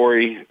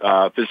auditory,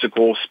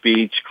 physical,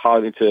 speech,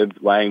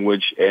 cognitive,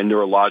 language, and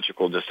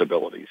neurological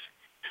disabilities.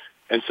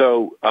 And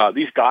so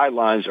these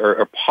guidelines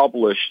are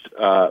published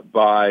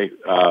by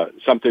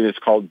something that's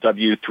called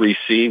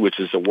W3C, which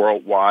is a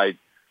worldwide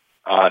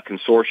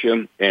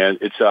consortium, and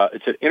it's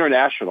an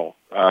international,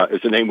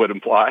 as the name would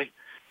imply,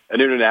 an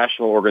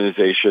international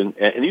organization.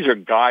 And these are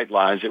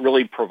guidelines that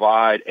really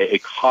provide a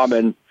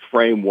common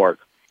framework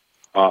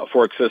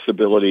for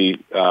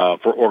accessibility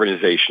for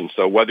organizations.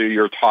 So whether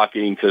you're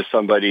talking to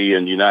somebody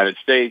in the United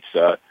States,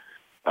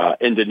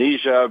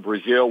 Indonesia,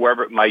 Brazil,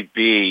 wherever it might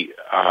be,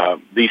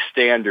 these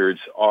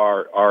standards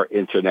are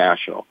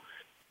international.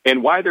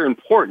 And why they're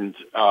important,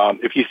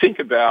 if you think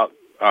about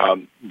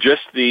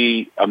just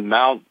the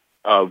amount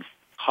of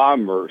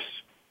commerce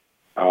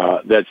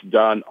that's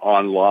done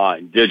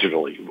online,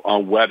 digitally,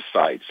 on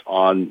websites,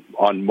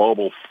 on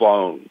mobile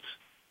phones,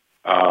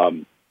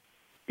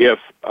 if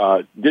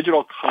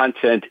digital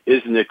content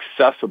isn't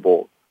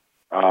accessible,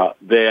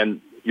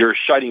 then you're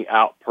shutting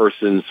out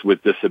persons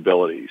with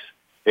disabilities.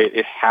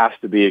 It has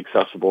to be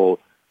accessible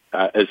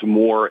as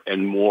more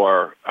and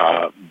more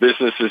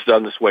business is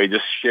done this way,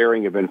 just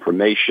sharing of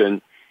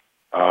information.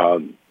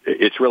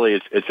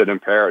 It's an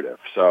imperative.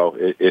 So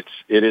it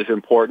is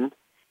important.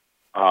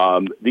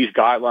 These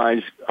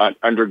guidelines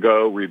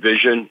undergo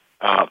revision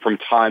from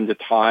time to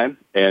time.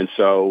 And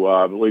so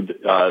I believe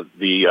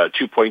the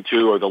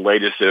 2.2 are the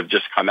latest that have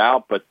just come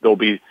out, but there'll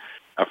be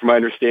from what I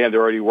understand,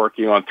 they're already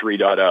working on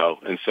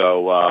 3.0. And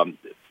so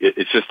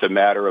it's just a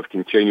matter of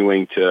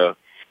continuing to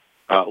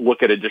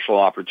look at additional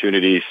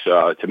opportunities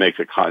to make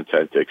the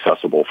content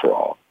accessible for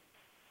all.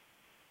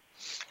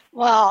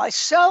 Well, it's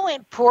so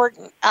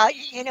important.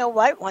 You know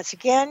what? Once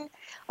again,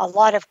 a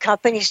lot of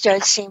companies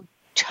don't seem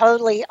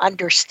totally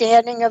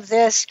understanding of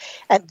this.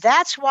 And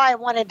that's why I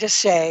wanted to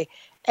say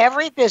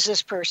every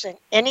business person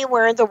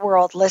anywhere in the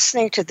world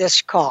listening to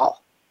this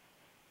call,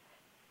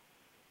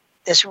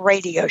 this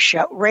radio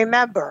show,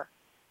 remember,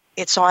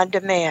 it's on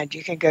demand.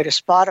 You can go to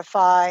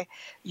Spotify.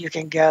 You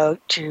can go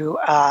to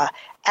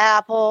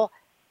Apple,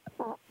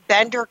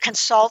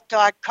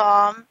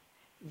 benderconsult.com,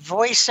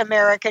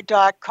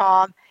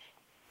 voiceamerica.com,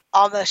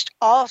 almost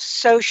all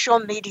social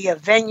media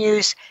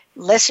venues.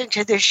 Listen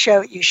to this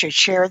show. You should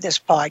share this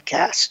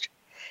podcast.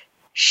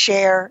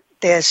 Share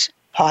this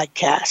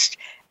podcast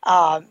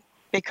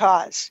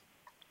because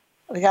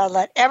we got to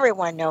let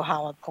everyone know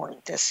how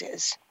important this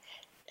is.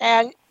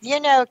 And, you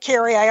know,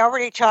 Kerry, I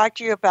already talked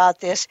to you about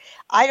this.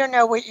 I don't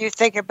know what you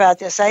think about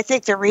this. I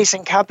think the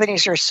reason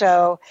companies are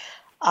so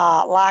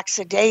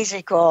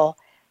lackadaisical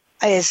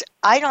is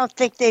I don't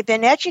think they've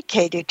been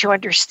educated to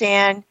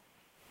understand.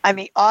 I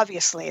mean,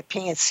 obviously at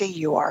PNC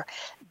you are,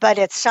 but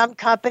at some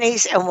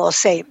companies, and we'll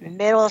say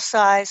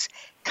middle-sized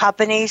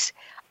companies,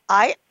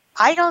 I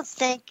don't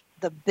think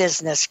the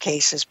business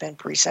case has been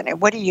presented.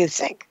 What do you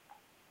think?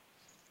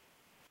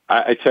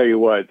 I tell you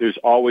what, there's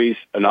always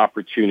an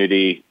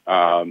opportunity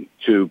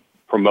to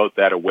promote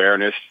that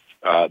awareness.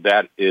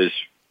 That is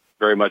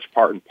very much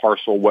part and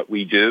parcel what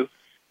we do,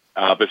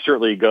 but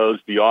certainly goes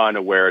beyond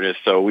awareness.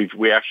 So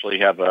we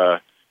actually have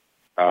a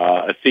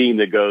theme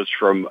that goes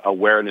from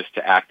awareness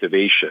to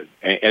activation,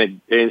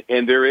 and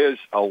there is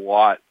a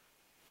lot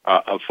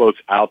of folks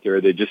out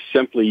there that just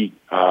simply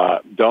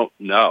don't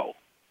know.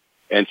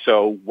 And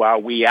so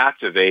while we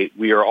activate,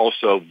 we are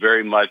also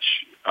very much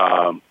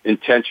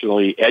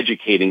intentionally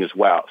educating as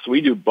well. So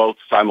we do both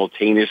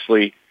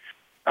simultaneously.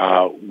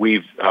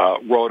 We've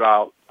rolled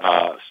out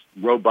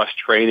robust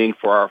training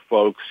for our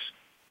folks.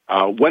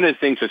 One of the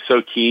things that's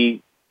so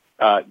key,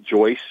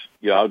 Joyce,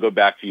 I'll go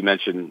back to you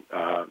mentioned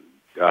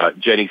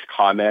Jenny's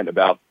comment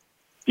about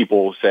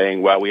people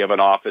saying, well, we have an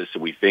office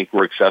and we think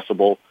we're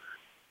accessible.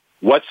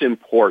 What's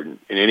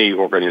important in any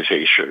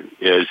organization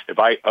is if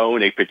I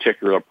own a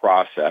particular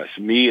process,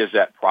 me as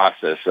that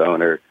process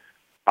owner,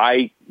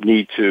 I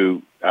need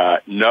to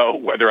know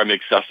whether I'm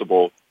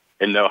accessible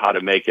and know how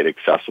to make it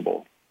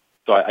accessible.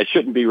 So I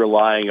shouldn't be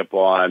relying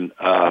upon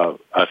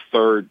a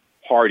third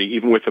party,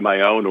 even within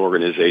my own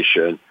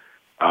organization.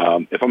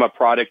 If I'm a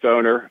product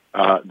owner,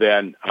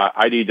 then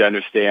I need to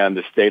understand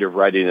the state of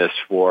readiness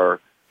for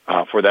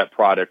that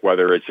product,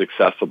 whether it's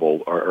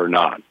accessible or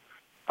not.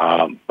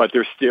 But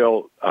there's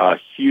still a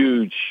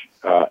huge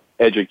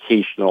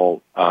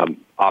educational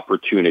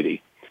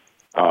opportunity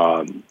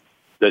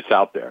that's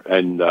out there.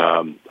 And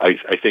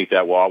I think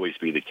that will always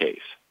be the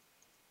case.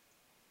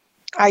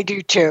 I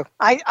do too.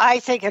 I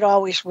think it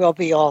always will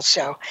be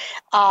also.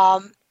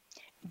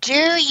 Do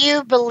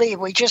you believe,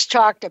 we just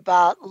talked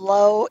about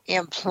low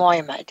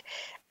employment.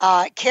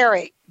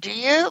 Kerry, do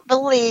you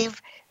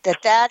believe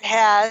that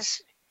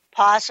has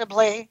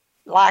possibly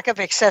lack of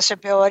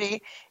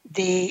accessibility,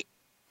 the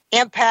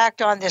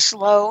impact on this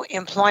low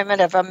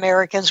employment of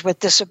Americans with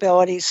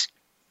disabilities?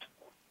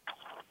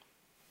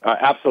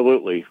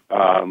 Absolutely.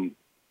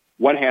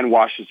 One hand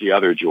washes the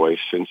other, Joyce.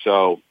 And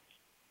so,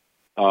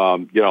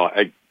 I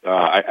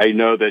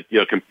know that,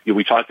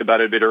 we talked about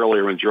it a bit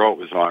earlier when Gerald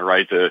was on,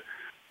 right?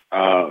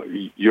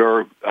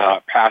 Your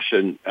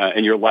passion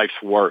and your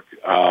life's work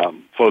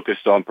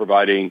focused on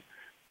providing,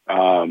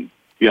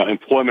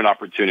 employment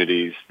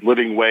opportunities,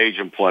 living wage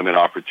employment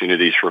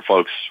opportunities for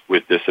folks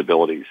with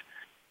disabilities.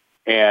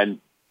 And,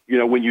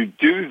 when you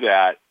do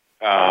that,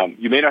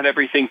 you may not have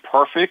everything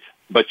perfect,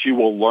 but you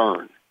will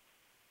learn.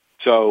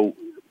 So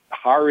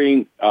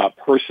hiring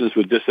persons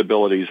with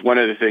disabilities, one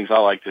of the things I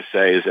like to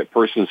say is that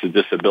persons with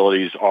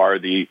disabilities are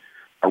the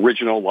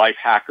original life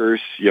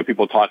hackers.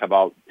 People talk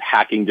about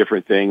hacking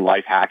different things,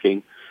 life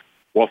hacking.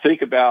 Well,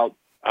 think about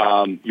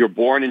you're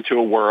born into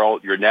a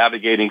world, you're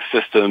navigating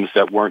systems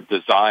that weren't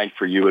designed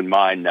for you in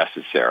mind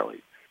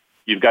necessarily.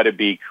 You've got to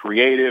be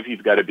creative,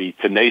 you've got to be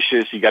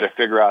tenacious, you've got to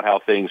figure out how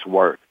things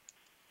work.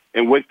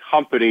 And what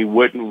company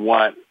wouldn't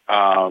want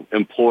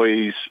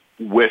employees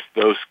with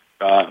those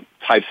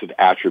types of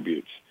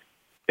attributes?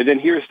 And then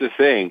here's the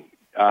thing.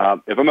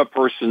 If I'm a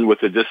person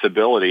with a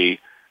disability,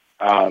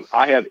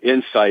 I have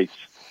insights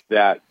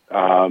that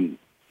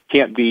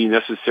can't be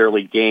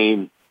necessarily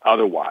gained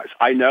otherwise.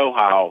 I know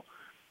how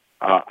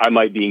I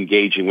might be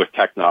engaging with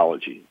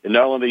technology. And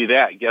not only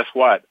that, guess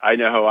what? I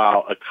know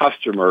how a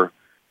customer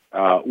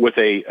with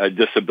a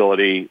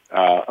disability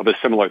of a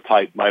similar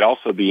type might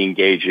also be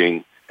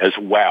engaging as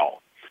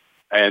well.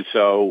 And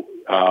so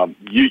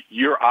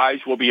your eyes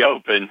will be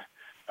open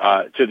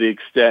to the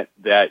extent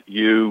that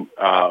you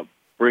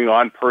bring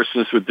on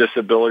persons with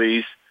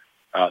disabilities.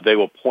 They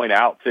will point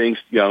out things,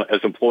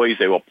 as employees,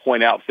 they will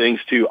point out things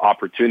to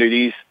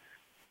opportunities.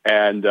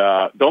 And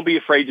don't be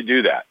afraid to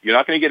do that. You're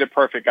not going to get it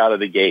perfect out of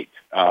the gate,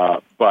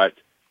 but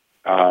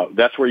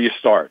that's where you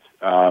start.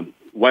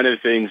 One of the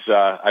things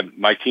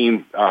my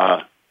team,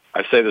 I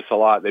say this a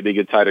lot, they may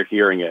get tired of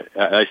hearing it.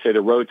 I say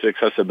the road to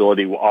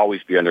accessibility will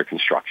always be under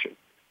construction.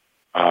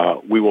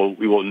 We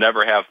will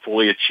never have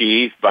fully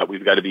achieved, but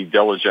we've got to be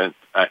diligent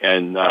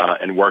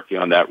and working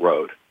on that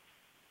road.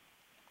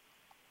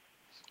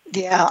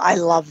 Yeah, I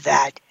love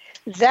that.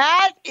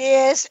 That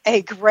is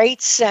a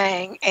great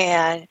saying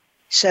and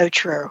so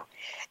true.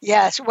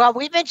 Yes, well,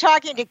 we've been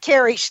talking to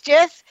Kerry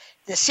Stith,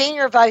 the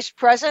Senior Vice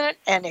President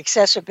and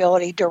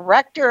Accessibility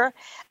Director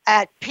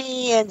at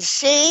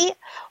PNC.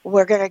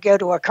 We're going to go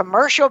to a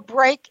commercial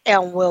break,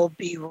 and we'll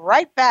be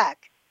right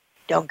back.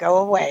 Don't go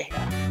away.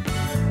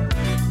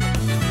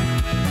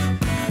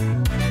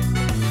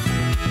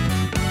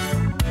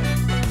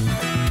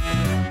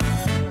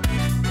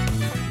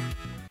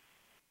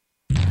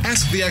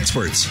 Ask the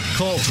experts.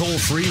 Call toll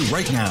free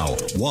right now.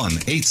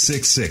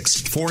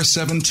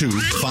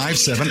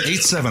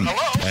 1-866-472-5787.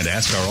 And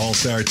ask our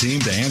All-Star team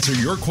to answer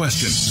your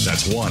question.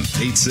 That's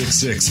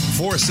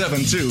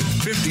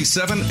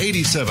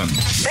 1-866-472-5787.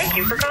 Thank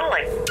you for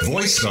calling.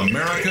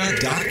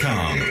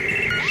 VoiceAmerica.com.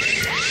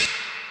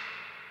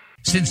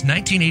 Since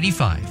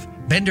 1985,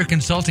 Bender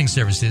Consulting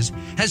Services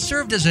has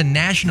served as a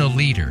national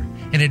leader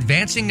in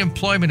advancing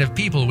employment of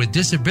people with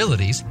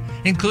disabilities,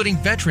 including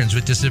veterans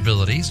with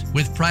disabilities,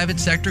 with private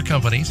sector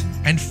companies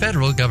and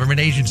federal government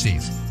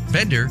agencies.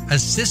 Bender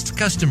assists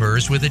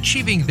customers with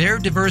achieving their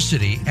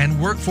diversity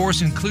and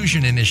workforce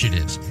inclusion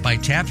initiatives by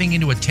tapping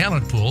into a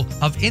talent pool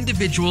of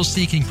individuals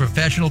seeking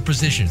professional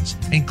positions,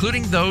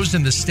 including those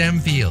in the STEM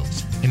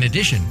fields. In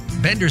addition,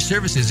 Bender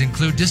services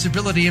include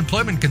disability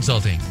employment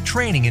consulting,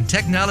 training and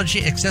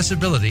technology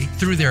accessibility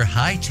through their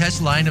high-test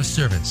line of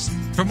service.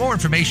 For more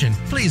information,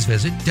 please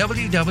visit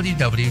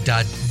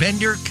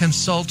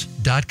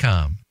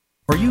www.benderconsult.com.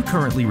 Are you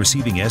currently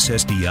receiving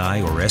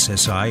SSDI or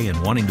SSI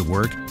and wanting to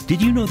work?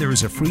 Did you know there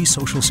is a free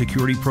Social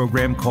Security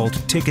program called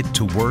Ticket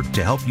to Work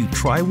to help you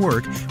try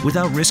work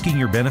without risking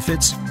your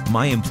benefits?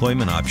 My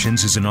Employment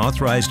Options is an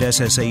authorized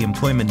SSA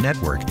employment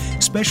network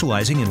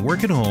specializing in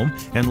work at home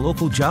and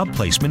local job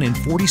placement in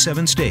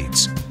 47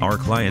 states. Our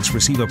clients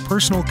receive a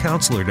personal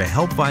counselor to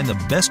help find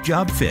the best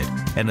job fit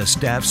and a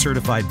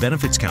staff-certified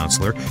benefits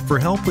counselor for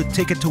help with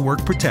Ticket to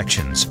Work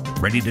protections.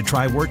 Ready to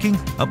try working?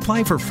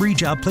 Apply for free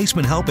job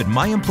placement help at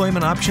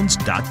myemploymentoptions.com.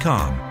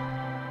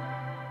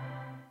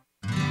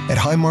 At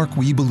Highmark,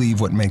 we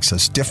believe what makes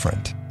us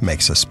different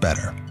makes us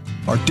better.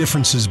 Our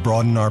differences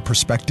broaden our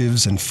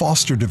perspectives and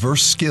foster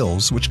diverse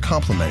skills which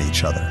complement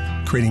each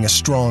other, creating a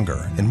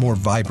stronger and more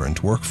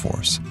vibrant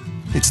workforce.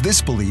 It's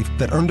this belief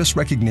that earned us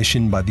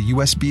recognition by the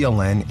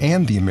USBLN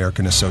and the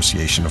American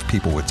Association of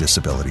People with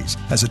Disabilities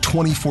as a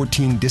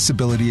 2014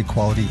 Disability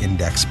Equality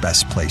Index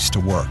Best Place to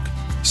Work.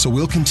 So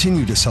we'll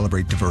continue to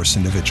celebrate diverse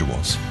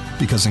individuals,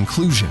 because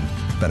inclusion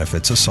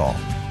benefits us all.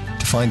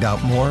 To find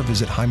out more,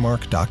 visit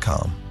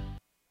highmark.com.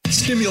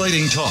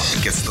 Stimulating talk.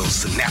 It gets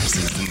those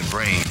synapses in the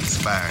brain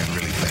firing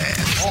really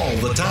fast. All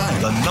the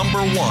time. The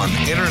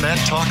 #1 Internet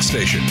talk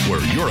station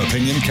where your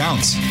opinion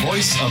counts.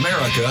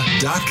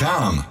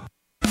 VoiceAmerica.com.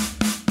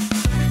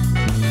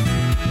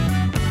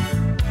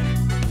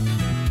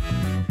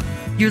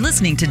 You're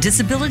listening to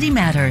Disability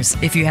Matters.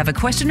 If you have a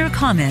question or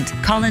comment,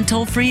 call in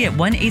toll free at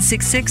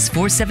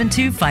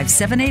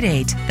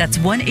 1-866-472-5788. That's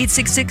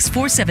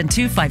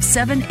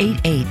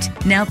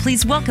 1-866-472-5788. Now,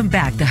 please welcome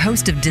back the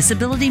host of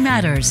Disability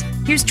Matters.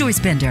 Here's Joyce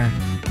Bender.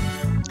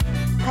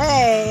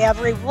 Hey,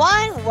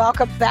 everyone.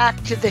 Welcome back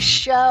to the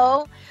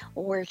show.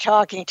 We're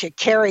talking to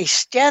Kerry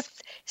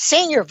Stith,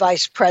 Senior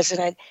Vice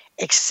President,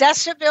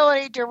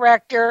 Accessibility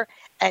Director,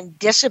 and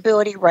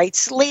Disability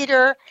Rights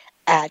Leader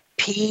at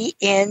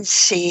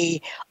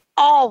PNC.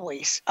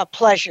 Always a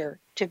pleasure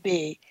to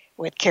be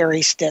with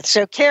Kerry Stith.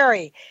 So,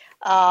 Kerry,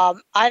 I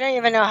don't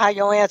even know how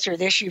you'll answer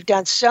this. You've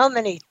done so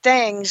many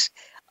things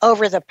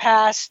over the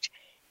past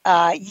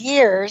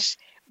years,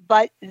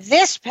 but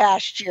this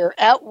past year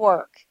at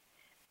work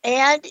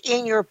and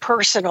in your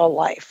personal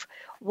life,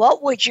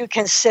 what would you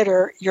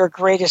consider your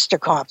greatest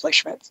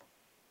accomplishment?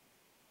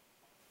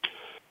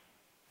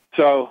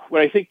 So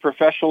when I think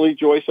professionally,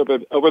 Joyce,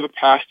 over the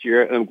past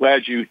year, and I'm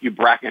glad you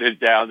bracketed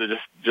down to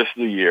just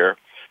the year,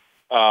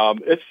 I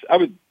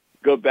would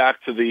go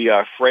back to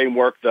the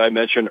framework that I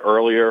mentioned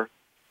earlier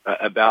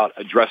about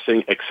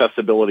addressing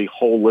accessibility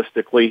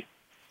holistically.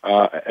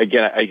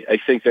 Again, I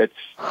think that's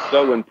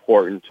so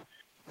important,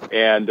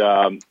 and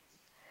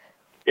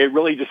it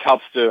really just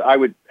helps to, I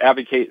would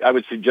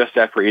suggest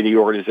that for any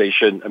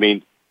organization. I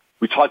mean,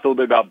 we talked a little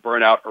bit about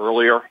burnout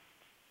earlier.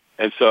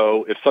 And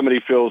so if somebody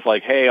feels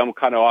like, hey, I'm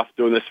kind of off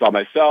doing this by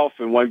myself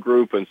in one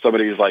group, and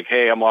somebody's like,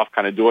 hey, I'm off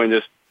kind of doing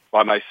this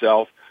by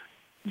myself,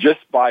 just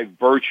by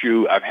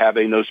virtue of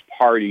having those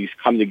parties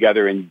come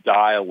together in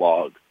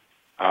dialogue,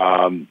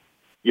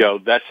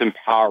 that's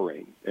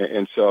empowering.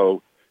 And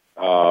so,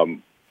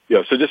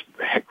 so just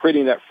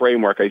creating that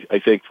framework, I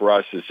think for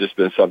us has just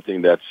been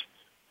something that's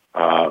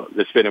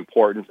been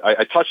important.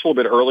 I touched a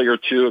little bit earlier,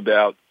 too,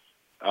 about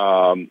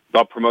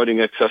about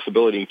promoting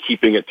accessibility and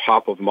keeping it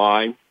top of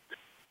mind.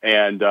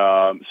 And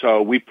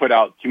so we put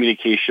out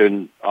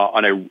communication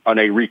on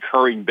a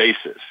recurring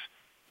basis.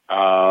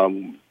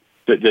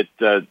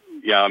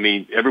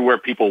 Everywhere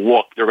people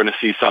look, they're going to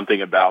see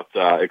something about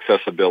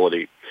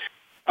accessibility.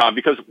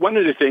 Because one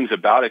of the things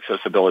about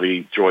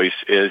accessibility, Joyce,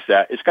 is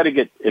that it's got to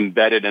get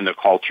embedded in the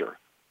culture.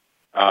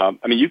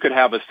 You could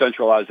have a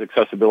centralized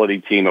accessibility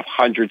team of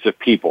hundreds of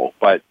people,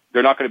 but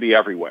they're not going to be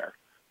everywhere.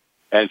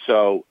 And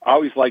so I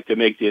always like to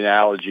make the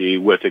analogy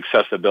with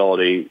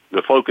accessibility.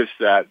 The focus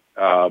that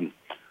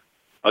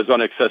is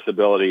on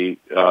accessibility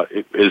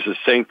is the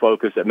same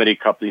focus that many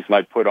companies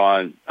might put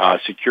on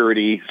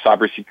security,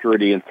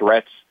 cybersecurity, and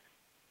threats.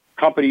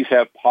 Companies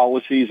have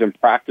policies and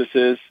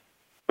practices,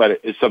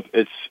 but it's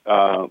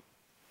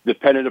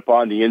dependent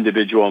upon the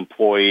individual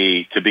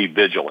employee to be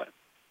vigilant.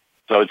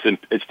 So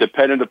it's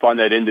dependent upon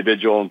that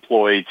individual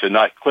employee to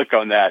not click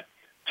on that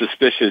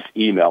suspicious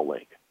email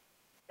link.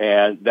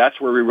 And that's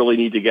where we really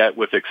need to get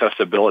with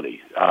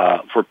accessibility,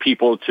 for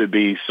people to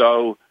be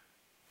so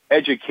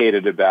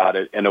educated about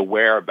it and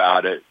aware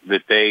about it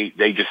that they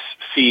just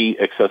see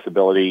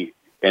accessibility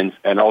and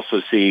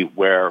also see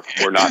where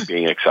we're not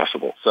being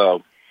accessible.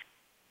 So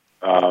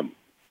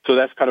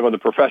that's kind of on the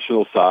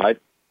professional side.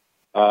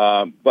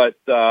 But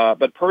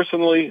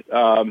personally,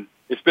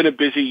 it's been a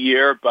busy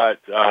year, but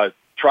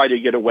try to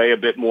get away a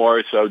bit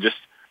more. So just,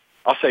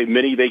 I'll say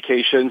mini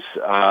vacations,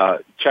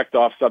 checked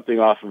off something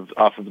off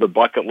of the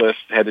bucket list,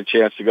 had the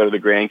chance to go to the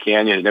Grand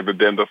Canyon, had never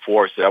been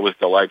before, so that was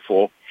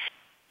delightful.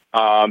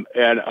 And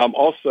I'm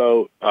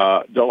also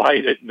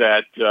delighted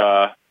that,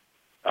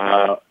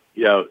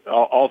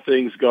 all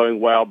things going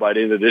well by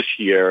the end of this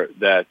year,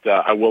 that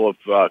I will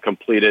have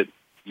completed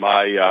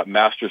my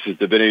Master's of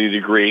Divinity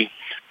degree.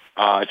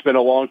 It's been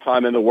a long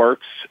time in the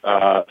works,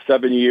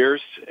 7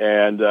 years,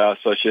 and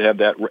so I should have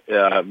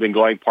that, been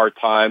going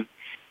part-time,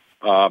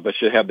 but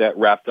should have that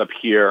wrapped up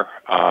here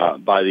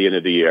by the end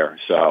of the year.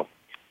 So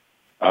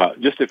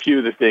just a few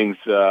of the things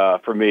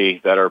for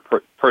me that are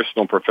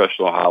personal and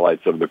professional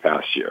highlights of the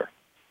past year.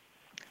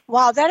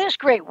 Wow, that is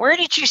great. Where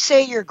did you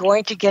say you're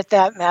going to get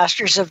that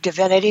Master's of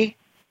Divinity,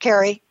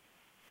 Kerry?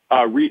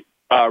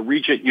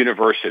 Regent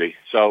University.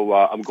 So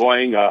I'm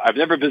going, I've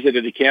never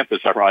visited the campus,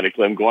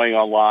 ironically. I'm going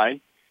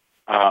online.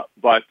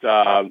 But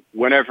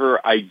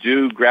whenever I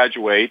do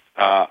graduate,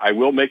 I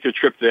will make the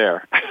trip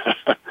there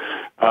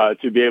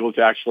to be able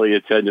to actually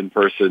attend in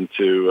person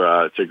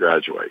to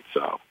graduate.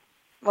 So,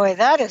 boy,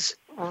 that is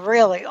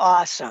really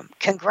awesome.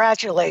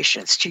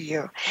 Congratulations to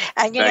you.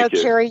 And Thank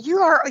you. Kerry, you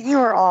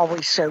are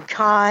always so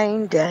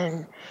kind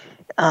and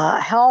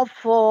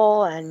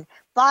helpful. And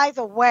by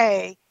the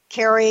way,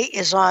 Kerry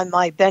is on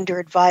my Bender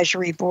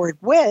Advisory Board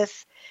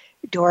with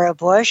Dora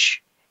Bush,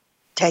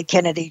 Ted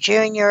Kennedy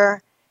Jr.,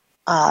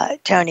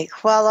 Tony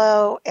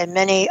Coelho, and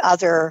many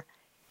other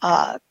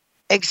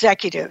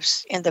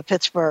executives in the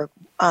Pittsburgh,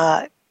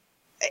 not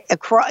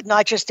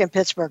just in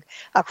Pittsburgh,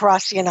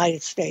 across the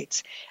United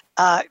States.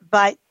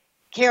 But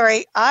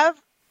Kerry, I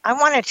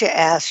wanted to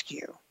ask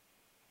you,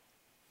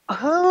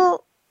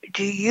 who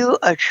do you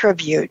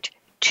attribute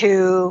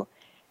to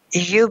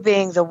you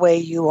being the way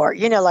you are?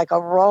 Like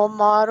a role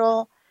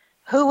model.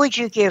 Who would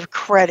you give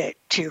credit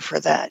to for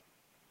that?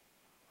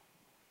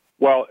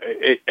 Well,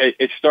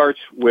 it starts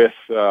with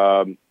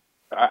it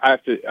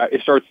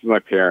starts with my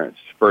parents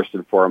first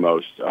and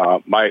foremost.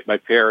 My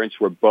parents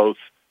were both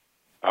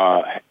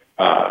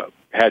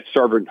had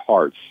servant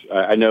hearts.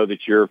 I know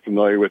that you're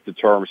familiar with the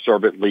term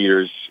servant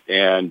leaders,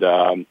 and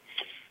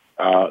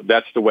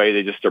that's the way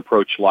they just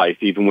approach life,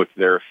 even with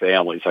their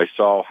families. I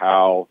saw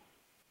how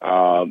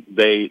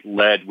they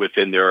led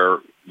within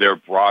their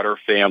broader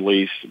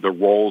families, the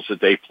roles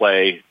that they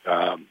play.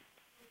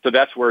 So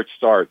that's where it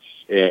starts,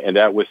 and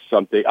that was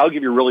something. I'll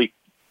give you a really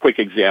quick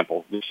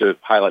example just to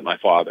highlight my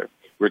father.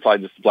 We're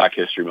talking this is Black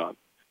History Month.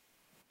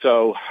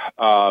 So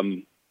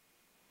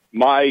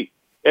my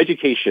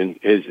education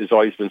has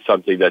always been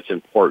something that's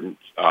important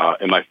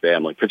in my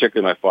family,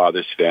 particularly my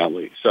father's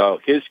family. So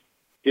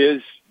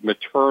his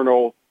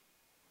maternal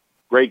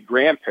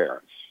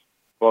great-grandparents,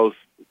 both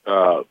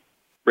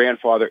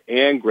grandfather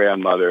and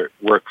grandmother,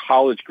 were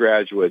college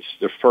graduates,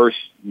 the first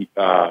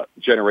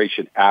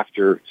generation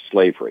after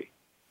slavery,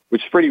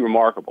 which is pretty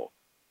remarkable.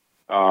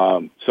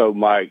 So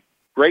my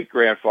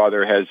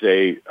great-grandfather has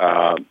a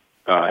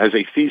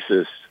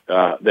thesis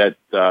that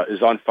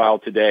is on file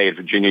today at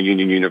Virginia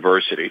Union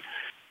University.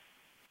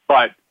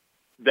 But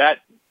that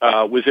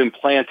was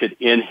implanted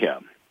in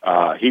him.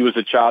 He was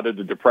a child of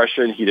the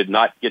Depression. He did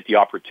not get the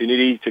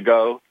opportunity to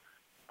go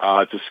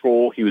to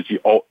school. He was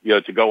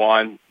to go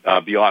on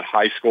beyond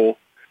high school.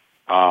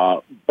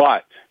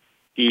 But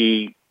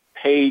he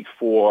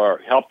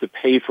helped to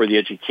pay for the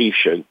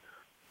education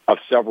of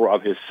several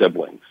of his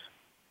siblings.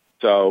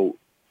 So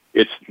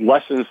it's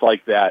lessons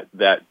like that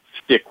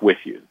stick with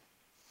you.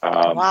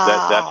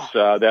 Wow.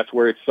 That's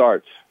where it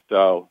starts.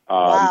 So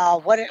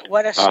wow,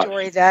 what a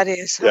story that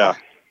is. Huh?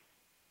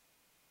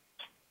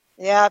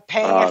 Yeah,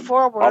 paying it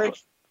forward.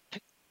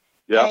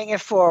 Paying it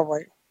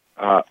forward.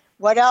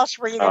 What else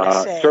were you going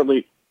to say?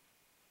 Certainly,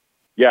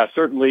 Yeah,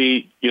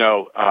 certainly,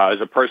 as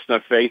a person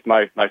of faith,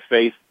 my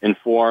faith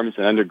informs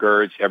and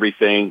undergirds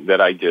everything that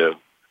I do.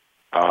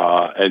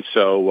 And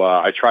so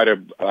I try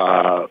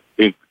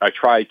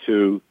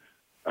to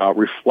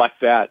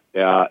reflect that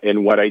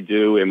in what I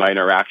do in my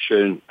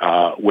interaction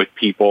with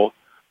people,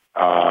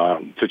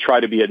 to try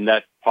to be a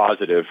net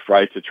positive,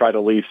 right? To try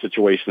to leave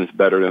situations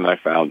better than I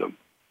found them.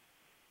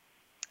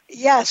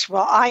 Yes,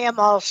 well, I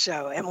am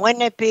also. And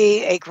wouldn't it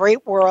be a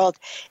great world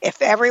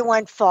if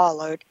everyone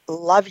followed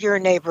love your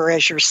neighbor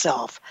as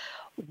yourself?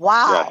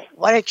 Wow, yes.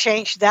 What a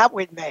change that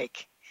would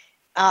make.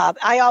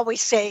 I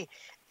always say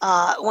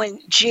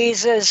when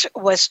Jesus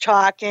was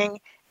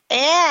talking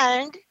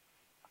and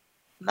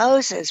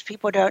Moses,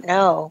 people don't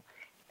know,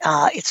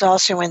 it's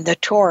also in the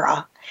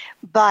Torah,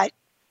 but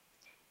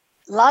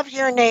love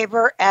your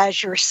neighbor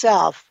as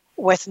yourself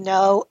with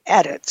no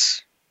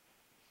edits.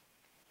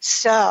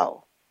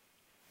 So,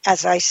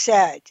 as I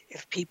said,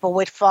 if people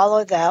would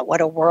follow that,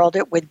 what a world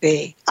it would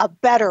be, a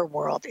better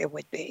world it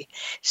would be.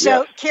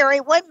 So, yes.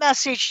 Kerry, what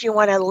message do you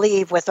want to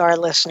leave with our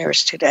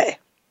listeners today?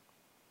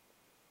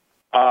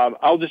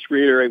 I'll just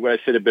reiterate what I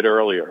said a bit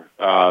earlier.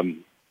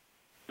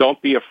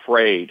 Don't be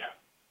afraid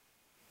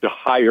to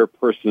hire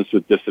persons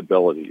with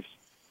disabilities.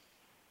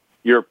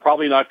 You're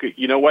probably not good.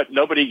 You know what?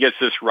 Nobody gets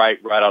this right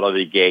out of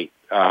the gate.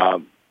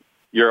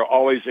 You're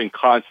always in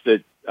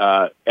constant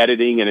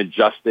editing and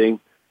adjusting,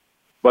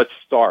 but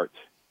start.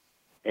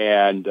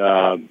 And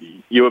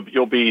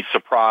you'll be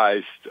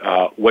surprised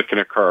what can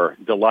occur,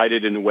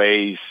 delighted in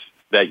ways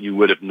that you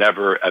would have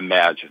never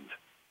imagined.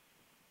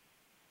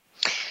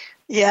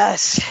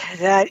 Yes,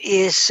 that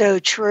is so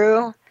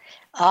true.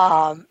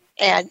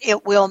 And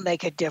it will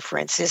make a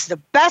difference. It's the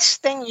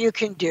best thing you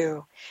can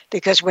do,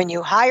 because when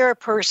you hire a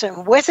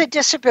person with a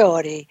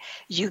disability,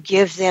 you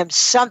give them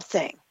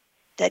something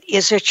that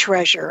is a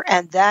treasure,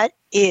 and that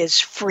is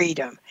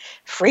freedom.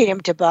 Freedom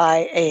to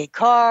buy a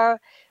car,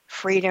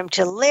 freedom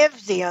to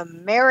live the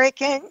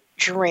American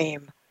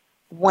dream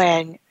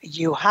when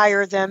you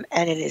hire them,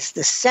 and it is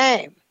the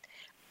same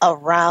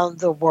around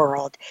the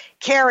world.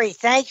 Kerry,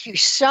 thank you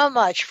so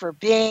much for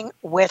being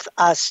with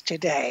us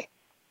today.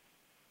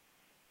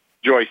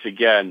 Joyce,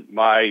 again,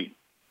 my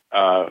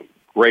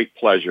great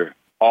pleasure,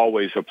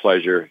 always a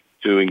pleasure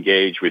to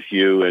engage with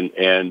you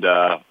and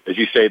as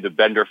you say, the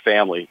Bender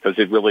family, because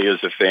it really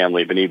is a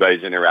family if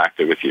anybody's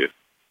interacted with you.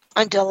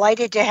 I'm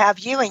delighted to have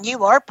you, and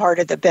you are part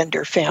of the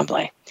Bender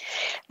family.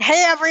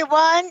 Hey,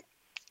 everyone.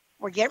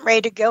 We're getting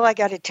ready to go. I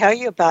got to tell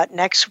you about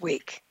next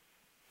week.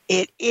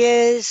 It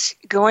is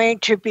going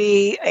to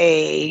be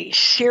a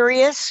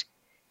serious,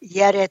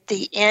 yet at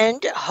the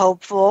end,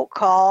 hopeful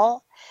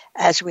call,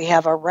 as we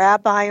have a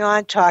rabbi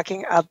on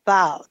talking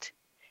about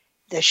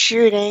the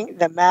shooting,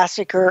 the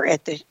massacre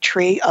at the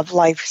Tree of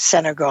Life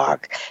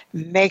Synagogue.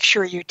 Make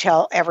sure you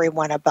tell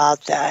everyone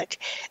about that.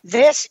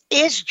 This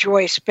is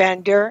Joyce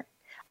Bender,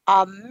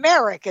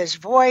 America's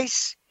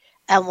Voice,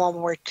 and when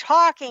we're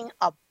talking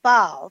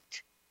about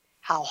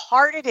how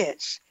hard it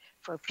is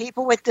for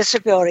people with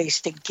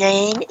disabilities to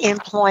gain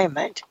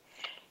employment,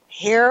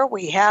 here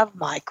we have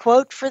my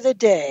quote for the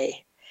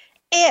day.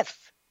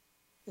 If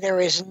there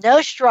is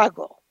no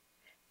struggle,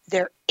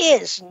 there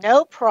is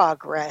no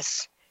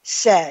progress,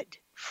 said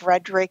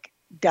Frederick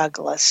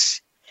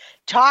Douglass.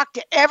 Talk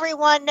to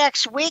everyone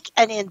next week,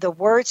 and in the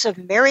words of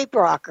Mary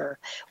Brocker,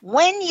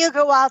 when you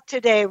go out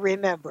today,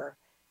 remember,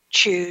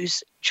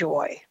 choose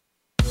joy.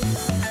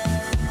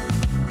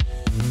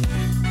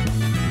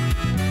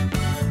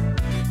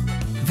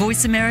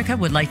 Voice America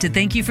would like to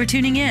thank you for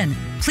tuning in.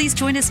 Please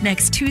join us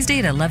next Tuesday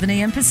at 11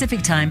 a.m.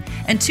 Pacific Time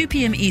and 2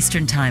 p.m.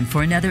 Eastern Time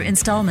for another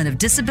installment of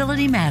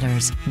Disability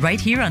Matters,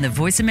 right here on the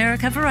Voice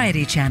America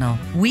Variety Channel.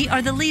 We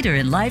are the leader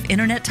in live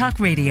Internet talk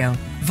radio.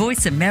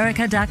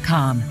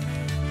 VoiceAmerica.com.